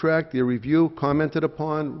contract, they're reviewed, commented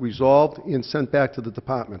upon, resolved, and sent back to the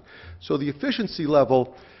department. So the efficiency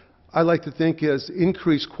level, I like to think, has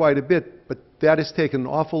increased quite a bit, but that has taken an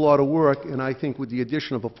awful lot of work, and I think with the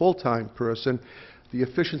addition of a full-time person, the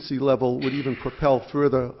efficiency level would even propel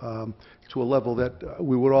further to a level that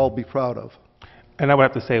we would all be proud of. And I would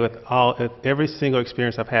have to say, with every single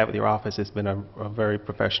experience I've had with your office, it's been a very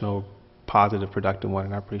professional, positive, productive one,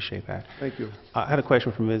 and I appreciate that. Thank you. I had a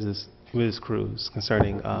question from Ms. Cruz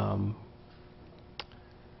concerning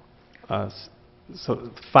so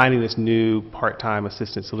finding this new part-time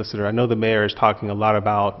assistant solicitor. I know the mayor is talking a lot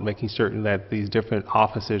about making certain that these different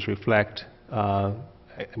offices reflect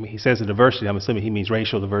I mean, he says the diversity. I'm assuming he means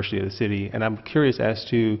racial diversity of the city. And I'm curious as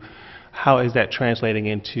to how is that translating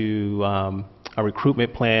into a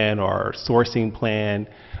recruitment plan or sourcing plan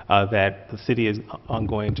that the city is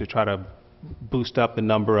ongoing to try to boost up the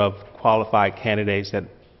number of qualified candidates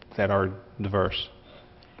that are diverse?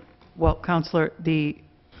 Well, Councilor, the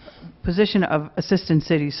position of Assistant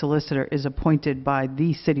City Solicitor is appointed by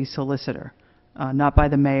the City Solicitor, not by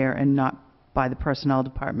the mayor and not by the Personnel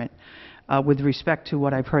Department. With respect to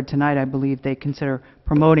what I've heard tonight, I believe they consider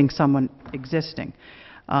promoting someone existing.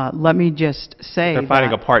 Let me just say they're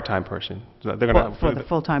finding a part-time person. So they're going for the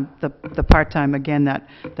full-time, the part-time, again,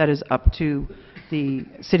 that is up to the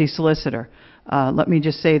city solicitor. Let me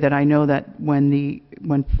just say that I know that when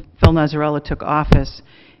Phil Nazarella took office,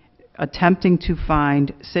 attempting to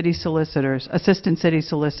find city solicitors, assistant city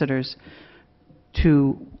solicitors,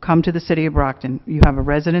 to come to the city of Brockton, you have a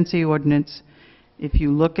residency ordinance. If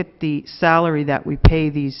you look at the salary that we pay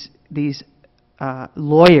these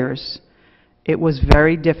lawyers, it was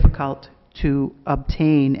very difficult to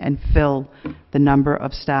obtain and fill the number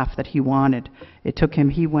of staff that he wanted. It took him,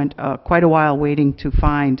 he went quite a while waiting to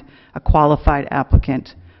find a qualified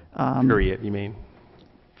applicant. Period, you mean?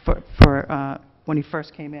 For when he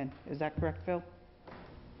first came in. Is that correct, Phil?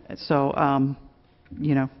 So,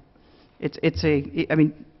 you know, I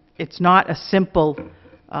mean, it's not a simple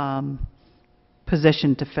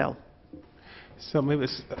position to fill. So maybe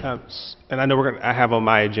it's, and I know I have on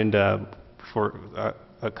my agenda for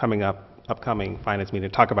upcoming finance meeting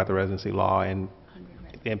to talk about the residency law and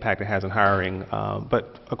the impact it has on hiring.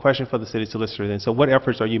 But a question for the city solicitor then. So what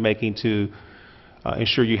efforts are you making to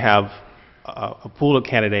ensure you have a pool of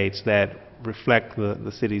candidates that reflect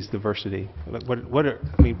the city's diversity?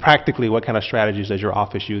 I mean, practically, what kind of strategies does your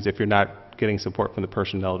office use if you're not getting support from the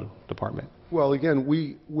personnel department? Well, again,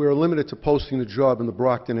 we're limited to posting the job in the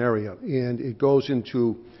Brockton area, and it goes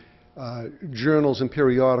into journals and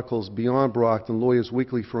periodicals beyond Brockton, Lawyers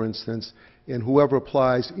Weekly, for instance, and whoever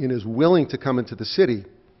applies and is willing to come into the city,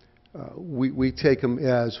 we take them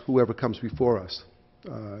as whoever comes before us.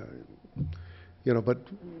 You know, but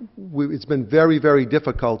it's been very, very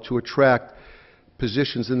difficult to attract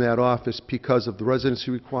positions in that office because of the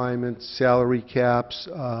residency requirements, salary caps,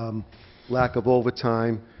 lack of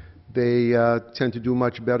overtime. They tend to do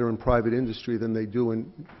much better in private industry than they do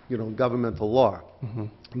in, governmental law.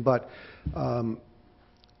 But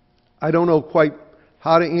I don't know quite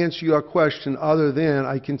how to answer your question other than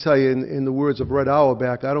I can tell you in the words of Red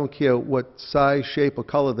Auerbach, I don't care what size, shape, or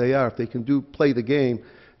color they are. If they can play the game,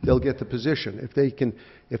 they'll get the position.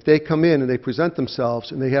 If they come in and they present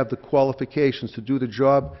themselves and they have the qualifications to do the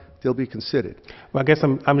job, they'll be considered. Well, I guess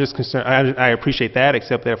I'm just concerned, I appreciate that,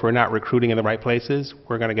 except that if we're not recruiting in the right places,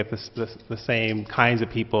 we're going to get the same kinds of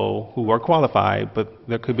people who are qualified, but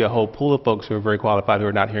there could be a whole pool of folks who are very qualified who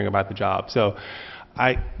are not hearing about the job. So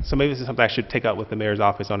maybe this is something I should take up with the mayor's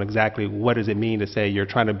office on exactly what does it mean to say you're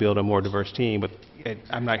trying to build a more diverse team, but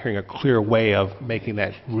I'm not hearing a clear way of making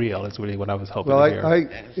that real. That's really what I was hoping to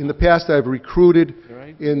hear. In the past, I've recruited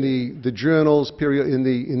in the journals, in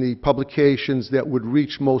the publications that would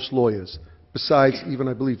reach most lawyers. Besides, even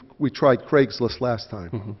I believe we tried Craigslist last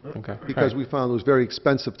time. Because we found it was very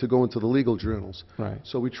expensive to go into the legal journals.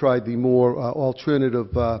 So we tried the more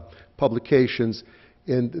alternative publications,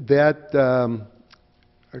 and that,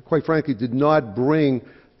 quite frankly, did not bring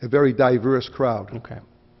a very diverse crowd. Okay.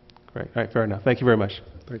 Great. All right, fair enough. Thank you very much.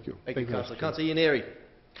 Thank you. Thank you, Councilor. Councilor Ianieri.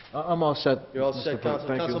 I'm all set. You're all set,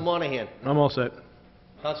 Councilor. Councilor Monahan. I'm all set.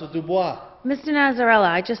 Councilor Dubois. Mr.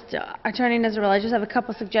 Nazarella, Attorney Nazarella, I just have a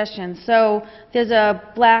couple suggestions. So there's a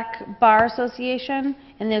Black Bar Association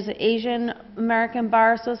and there's an Asian American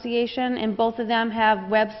Bar Association, and both of them have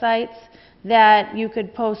websites that you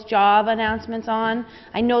could post job announcements on.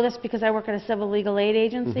 I know this because I work at a civil legal aid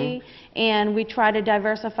agency, and we try to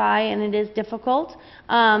diversify, and it is difficult.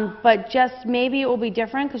 But just maybe it will be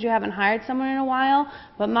different because you haven't hired someone in a while.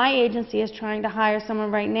 But my agency is trying to hire someone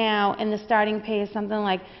right now, and the starting pay is something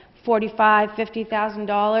like $45,000,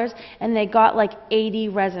 $50,000, and they got like 80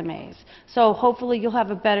 resumes. So hopefully you'll have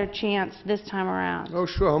a better chance this time around. Oh,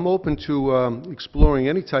 sure. I'm open to exploring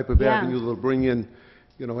any type of avenue that will bring in,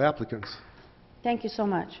 applicants. Thank you so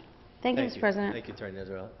much. Thank you, Mr. President. Thank you, Attorney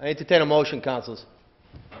Nazarella. I entertain a motion, councilors.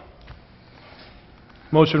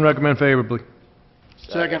 Motion recommend favorably.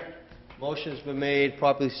 Second. Motion's been made,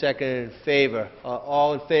 properly seconded, in favor.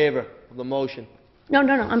 All in favor of the motion? No,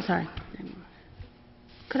 I'm sorry.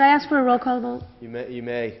 Could I ask for a roll call vote? You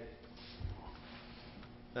may.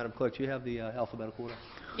 Madam Clerk, do you have the alphabetical order?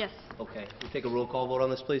 Yes. Okay. Will you take a roll call vote on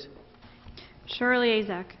this, please? Shirley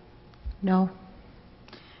Azak. No.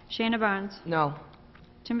 Shana Barnes. No.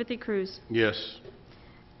 Timothy Cruz. Yes.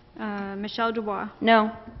 Michelle Dubois.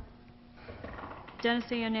 No. Dennis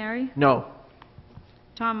Ianieri. No.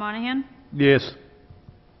 Tom Monahan. Yes.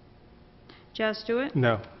 Jazz Stewart.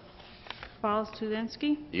 No. Paul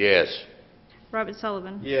Stulinski. Yes. Robert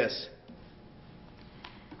Sullivan. Yes.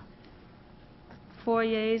 4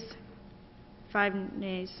 yeas, 5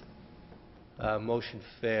 nays. Motion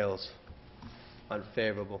fails.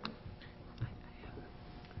 Unfavorable.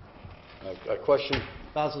 A question.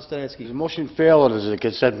 Councilor Does the Stanisky. motion fail, or does it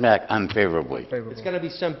get sent back unfavorably? It's going to be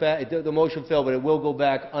sent back. The motion failed, but it will go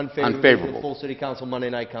back unfavorably to Unfavorable. the full city council Monday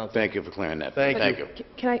night council. Thank you for clearing that. Thank you.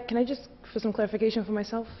 Can I just, for some clarification for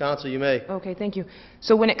myself? Council, you may. Okay, thank you.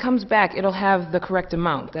 So when it comes back, it'll have the correct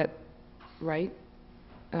amount, right?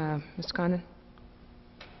 Mr. Condon?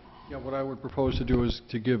 Yeah, what I would propose to do is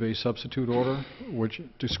to give a substitute order, which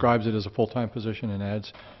describes it as a full-time position and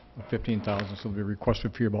adds 15,000, so the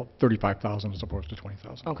requested fee about 35,000 as opposed to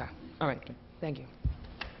 20,000. Okay, all right, thank you.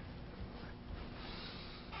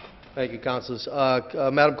 Thank you, councilors.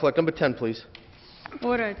 Madam Clerk, number 10, please.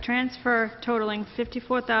 Order transfer totaling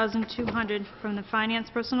 $54,200 from the finance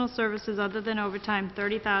personal services other than overtime,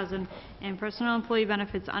 $30,000, and personal employee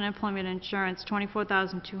benefits unemployment insurance,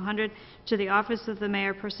 $24,200, to the office of the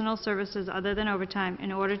mayor personal services other than overtime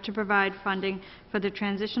in order to provide funding for the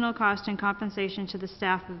transitional cost and compensation to the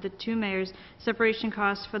staff of the two mayors, separation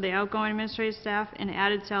costs for the outgoing administrative staff, and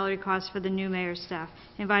added salary costs for the new mayor's staff.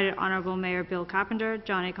 Invited Honorable Mayor Bill Carpenter,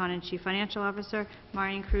 John A. Condon, Chief Financial Officer,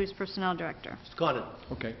 Maureen Cruz, Personnel Director. Mr. Condon.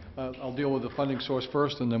 Okay, I'll deal with the funding source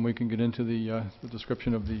first, and then we can get into the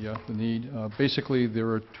description of the need. Basically, there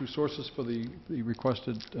are two sources for the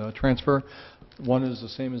requested transfer. One is the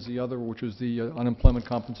same as the other, which is the unemployment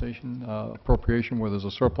compensation appropriation, where there's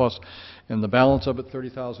a surplus, and the balance of it,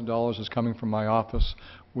 $30,000, is coming from my office,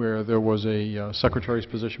 where there was a secretary's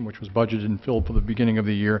position which was budgeted and filled for the beginning of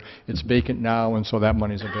the year. It's vacant now, and so that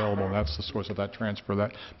money is available. That's the source of that transfer.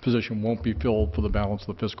 That position won't be filled for the balance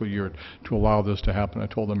of the fiscal year to allow this to happen. I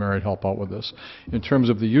told the mayor I'd help out with this. In terms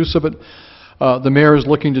of the use of it, the mayor is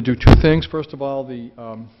looking to do two things. First of all, the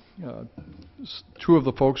two of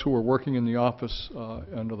the folks who were working in the office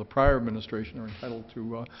under the prior administration are entitled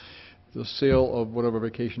to the sale of whatever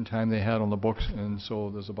vacation time they had on the books, and so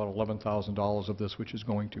there's about $11,000 of this which is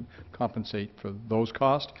going to compensate for those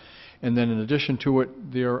costs. And then in addition to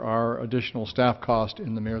it, there are additional staff costs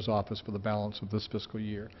in the mayor's office for the balance of this fiscal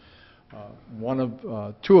year.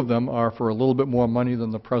 Two of them are for a little bit more money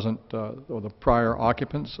than the present or the prior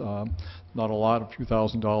occupants. Not a lot, a few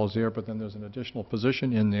 $1,000s there, but then there's an additional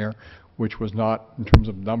position in there which was not, in terms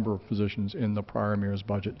of number of positions, in the prior mayor's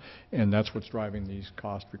budget, and that's what's driving these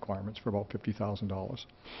cost requirements for about $50,000.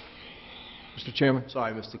 Mr. Chairman?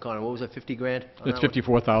 Sorry, Mr. Connor, what was that, 50 grand? It's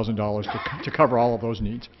 $54,000 to cover all of those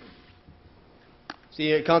needs.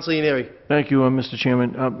 See, Councilor Ianieri. Thank you, Mr.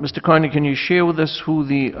 Chairman. Mr. Conley, can you share with us who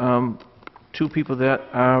the two people that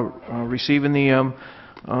are receiving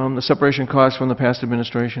the separation costs from the past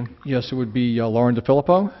administration? Yes, it would be Lauren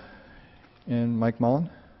DeFilippo and Mike Mullen.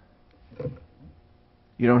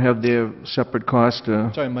 You don't have their separate cost?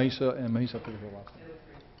 Sorry, Maisa and Maisa. There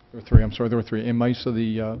were three. I'm sorry, there were three. And Maisa,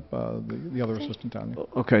 the other assistant down there.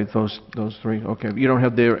 Okay, those three. Okay, you don't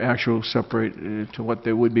have their actual separate to what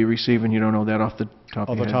they would be receiving. You don't know that off the top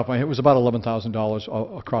of your head. Off the top of my head, it was about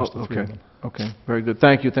 $11,000 across the three of them. Okay, very good.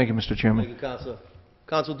 Thank you, Mr. Chairman. Thank you, Councilor.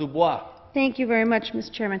 Councilor Dubois. Thank you very much,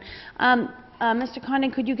 Mr. Chairman. Mr.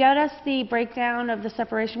 Condon, could you get us the breakdown of the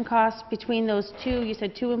separation costs between those two? You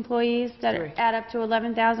said two employees that add up to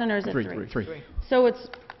 $11,000, or is it three? Three. So it's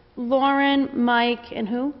Lauren, Mike, and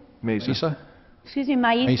who? Maisa. Excuse me,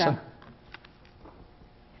 Maisa. Maisa.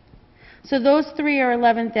 So those three are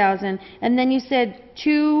 $11,000, and then you said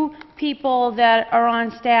two people that are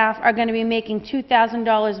on staff are going to be making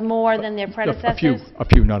 $2,000 more than their predecessors? A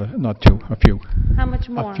few, not two, a few. How much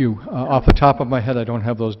more? A few. Off the top of my head, I don't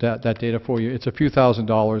have that data for you. It's a few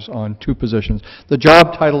 $1,000s on two positions. The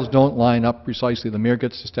job titles don't line up precisely. The mayor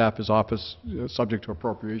gets to staff his office subject to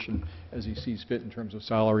appropriation as he sees fit in terms of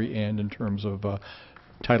salary and in terms of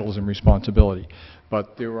titles and responsibility.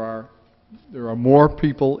 But there are more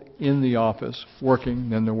people in the office working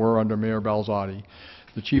than there were under Mayor Balzotti.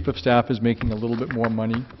 The chief of staff is making a little bit more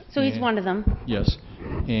money. So he's one of them? Yes.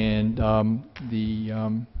 And I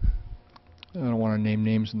don't want to name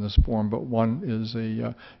names in this forum, but one is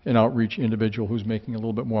an outreach individual who's making a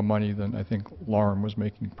little bit more money than I think Lauren was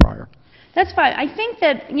making prior. That's fine. I think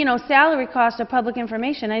that, salary costs are public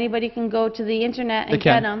information. Anybody can go to the internet and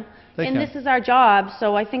get them. And this is our job,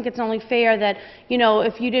 so I think it's only fair that,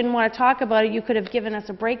 if you didn't want to talk about it, you could have given us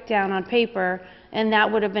a breakdown on paper, and that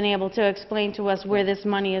would have been able to explain to us where this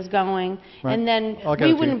money is going. Right. And then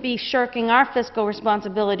we wouldn't be shirking our fiscal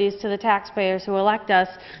responsibilities to the taxpayers who elect us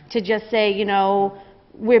to just say,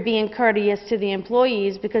 we're being courteous to the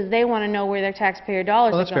employees because they want to know where their taxpayer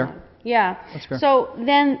dollars are going. Fair. Yeah. That's fair.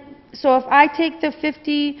 So if I take the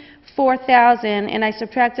 $54,000 and I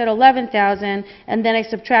subtract out $11,000 and then I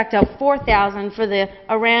subtract out $4,000 for the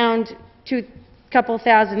around couple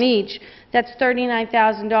thousand each, that's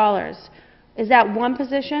 $39,000. Is that one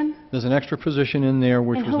position? There's an extra position in there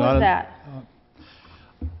which And was who not... is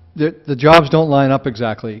that? The jobs don't line up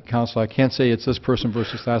exactly, Counselor. I can't say it's this person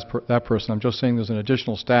versus that person. I'm just saying there's an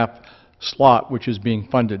additional staff slot which is being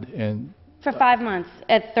funded, and... For 5 months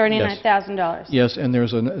at $39,000. Yes, and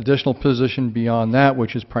there's an additional position beyond that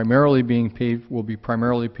which is will be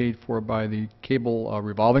primarily paid for by the cable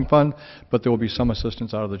revolving fund, but there will be some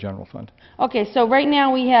assistance out of the general fund. Okay, so right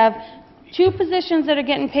now we have 2 positions that are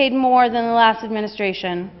getting paid more than the last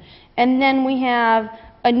administration, and then we have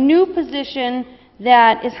a new position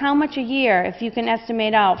that is how much a year, if you can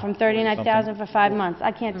estimate out, from $39,000 for 5 months?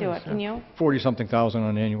 I can't do it, can you? 40-something thousand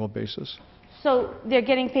on an annual basis. So they're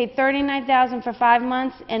getting paid $39,000 for 5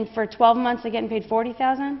 months, and for 12 months they're getting paid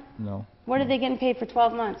 $40,000? No. What are they getting paid for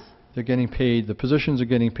 12 months? They're getting paid, the positions are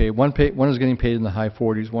getting paid, one is getting paid in the high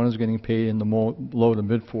 40s, one is getting paid in the low to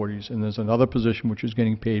mid 40s, and there's another position which is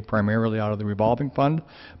getting paid primarily out of the revolving fund,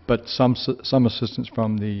 but some assistance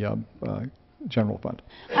from the general fund.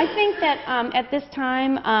 I think that at this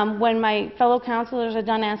time, when my fellow councilors are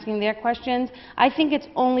done asking their questions, I think it's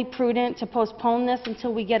only prudent to postpone this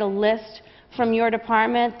until we get a list from your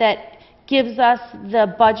department that gives us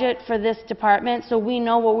the budget for this department, so we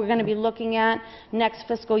know what we're going to be looking at next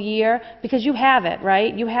fiscal year, because you have it,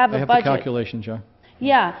 right? You have a budget. I have the calculation, John.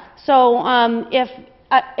 Yeah. So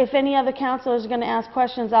if any other councilors are going to ask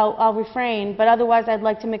questions, I'll refrain, but otherwise I'd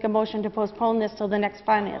like to make a motion to postpone this till the next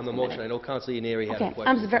finance On the committee. motion, I know Councilor Ianieri had a Okay,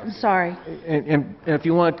 question. I'm sorry. And if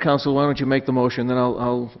you want, Counsel, why don't you make the motion, then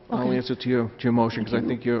I'll answer to your motion, because I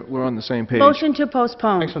think we're on the same page. Motion to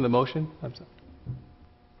postpone. Thanks for the motion. I'm sorry.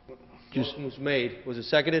 Motion was made. Was it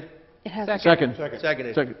seconded? It has Second.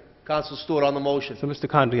 Seconded. Second. Council Stewart on the motion. So, Mr.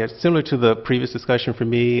 Condon, similar to the previous discussion for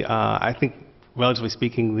me, I think, relatively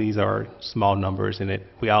speaking, these are small numbers, and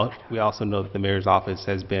we also know that the mayor's office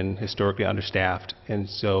has been historically understaffed, and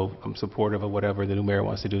so I'm supportive of whatever the new mayor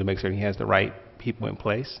wants to do to make sure he has the right people in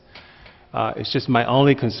place. It's just my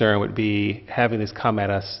only concern would be having this come at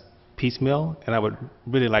us piecemeal, and I would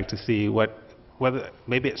really like to see whether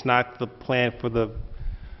maybe it's not the plan for the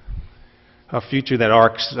future that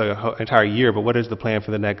arcs an entire year, but what is the plan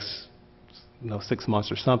for the next 6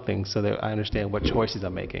 months or something, so that I understand what choices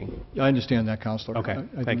I'm making. I understand that, Counselor. Okay,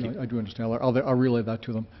 thank you. I do understand. I'll relay that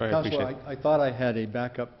to them. Very Counselor, appreciate I thought I had a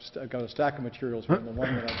backup, I got a stack of materials, but the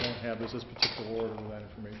one that I don't have is this particular order with that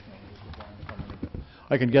information on.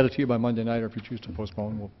 I can get it to you by Monday night, or if you choose to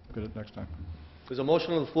postpone, we'll get it next time. There's a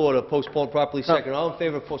motion on the floor to postpone properly second. All in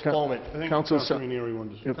favor of postponement? I think Council, Councilor Ranieri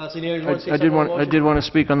wanted to... Councilor Neri, you want to say I something on the I motion? did want to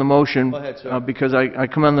speak on the motion. Go ahead, sir. Because I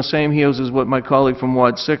come on the same heels as what my colleague from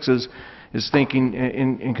Ward 6 is thinking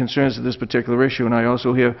in concerns of this particular issue, and I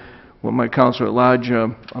also hear what my councilor at large,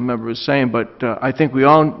 a member, is saying, but I think we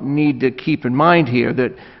all need to keep in mind here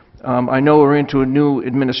that I know we're into a new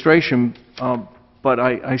administration, but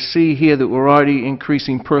I see here that we're already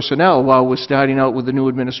increasing personnel while we're starting out with the new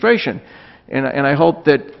administration. And I hope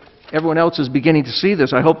that everyone else is beginning to see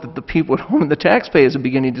this. I hope that the people at home and the taxpayers are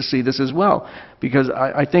beginning to see this as well, because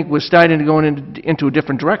I think we're starting to go into a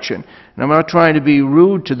different direction. And I'm not trying to be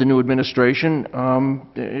rude to the new administration.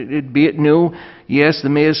 Be it new, yes, the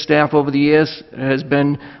mayor's staff over the years has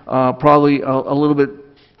been probably a little bit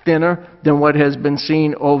thinner than what has been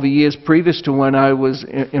seen over years previous to when I was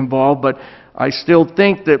involved, but I still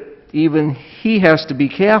think that even he has to be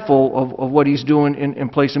careful of what he's doing in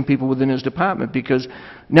placing people within his department, because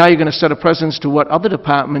now you're going to set a precedence to what other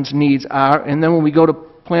departments' needs are, and then when we go to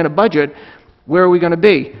plan a budget, where are we going to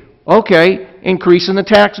be? Okay, increasing the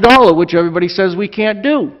tax dollar, which everybody says we can't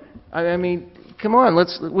do. I mean, come on,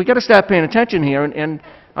 we got to start paying attention here, and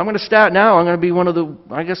I'm going to start now. I'm going to be one of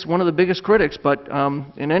the biggest critics, but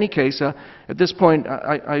in any case, at this point,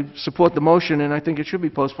 I support the motion, and I think it should be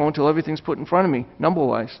postponed until everything's put in front of me,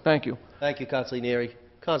 number-wise. Thank you. Thank you, Councilor Neri.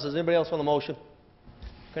 Councilors, anybody else on the motion?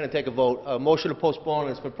 Going to take a vote. Motion to postpone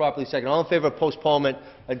has been properly seconded. All in favor of postponement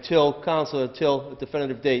until, Councilor, until a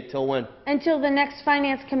definitive date. Till when? Until the next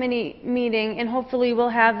Finance Committee meeting, and hopefully we'll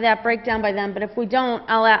have that breakdown by then. But if we don't,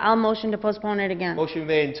 I'll motion to postpone it again. Motion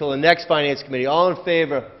made until the next Finance Committee. All in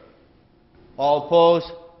favor? All opposed?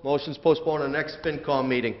 Motion's postponed to the next FinCom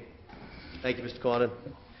meeting. Thank you, Mr. Condon.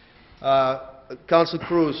 Councilor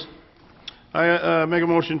Cruz. I make a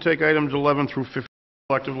motion to take items 11 through 15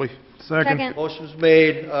 collectively. Second. Motion was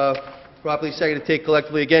made, properly seconded to take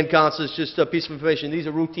collectively. Again, Councilors, just a piece of information. These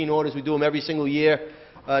are routine orders. We do them every single year.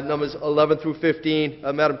 Numbers 11 through 15.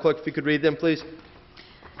 Madam Clerk, if you could read them, please.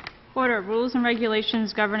 Order, rules and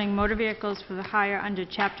regulations governing motor vehicles for the hire under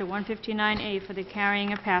Chapter 159A for the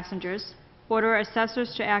carrying of passengers. Order,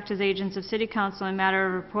 assessors to act as agents of City Council in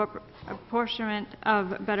matter of apportionment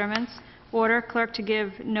of betterments. Order, clerk to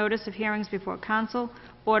give notice of hearings before council.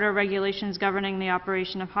 Order, regulations governing the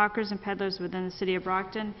operation of hawkers and peddlers within the city of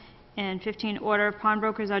Brockton. And 15, order,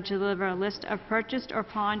 pawnbrokers are to deliver a list of purchased or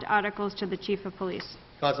pawned articles to the chief of police.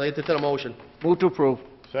 Councilor, I entertain a motion. Move to approve.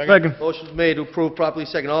 Second. Motion was made to approve, properly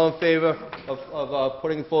seconded. All in favor of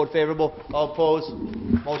putting it forward favorable? All opposed?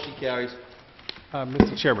 Motion carries.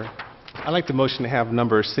 Mr. Chairman, I'd like the motion to have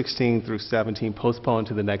numbers 16 through 17 postponed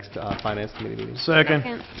to the next Finance Committee meeting. Second.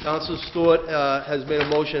 Councilor Stewart has made a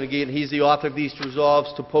motion. Again, he's the author of these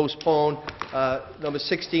resolves to postpone number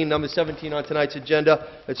 16, number 17 on tonight's agenda.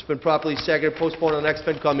 It's been properly seconded, postponed to the next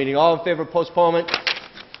FinCom meeting. All in favor of postponement?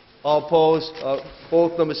 All opposed?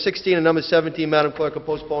 Both number 16 and number 17, Madam Clerk, are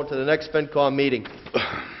postponed to the next FinCom meeting.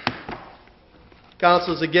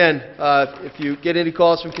 Councilors, again, if you get any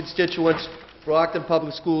calls from constituents, Brockton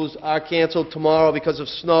Public Schools are canceled tomorrow because of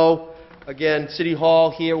snow. Again, City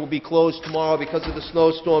Hall here will be closed tomorrow because of the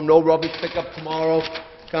snowstorm. No rubbish pickup tomorrow.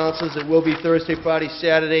 Councilors, it will be Thursday, Friday,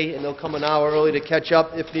 Saturday, and they'll come an hour early to catch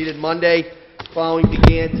up if needed Monday. Plowing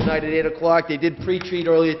began tonight at 8 o'clock. They did pre-treat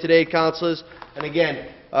earlier today, Councilors. And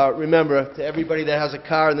again, remember, to everybody that has a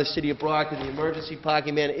car in the city of Brockton, the emergency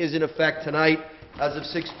parking ban is in effect tonight as of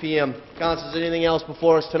 6 p.m. Councilors, anything else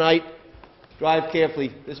before us tonight? Drive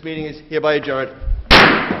carefully. This meeting is hereby adjourned.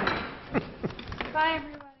 Bye,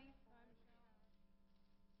 everyone.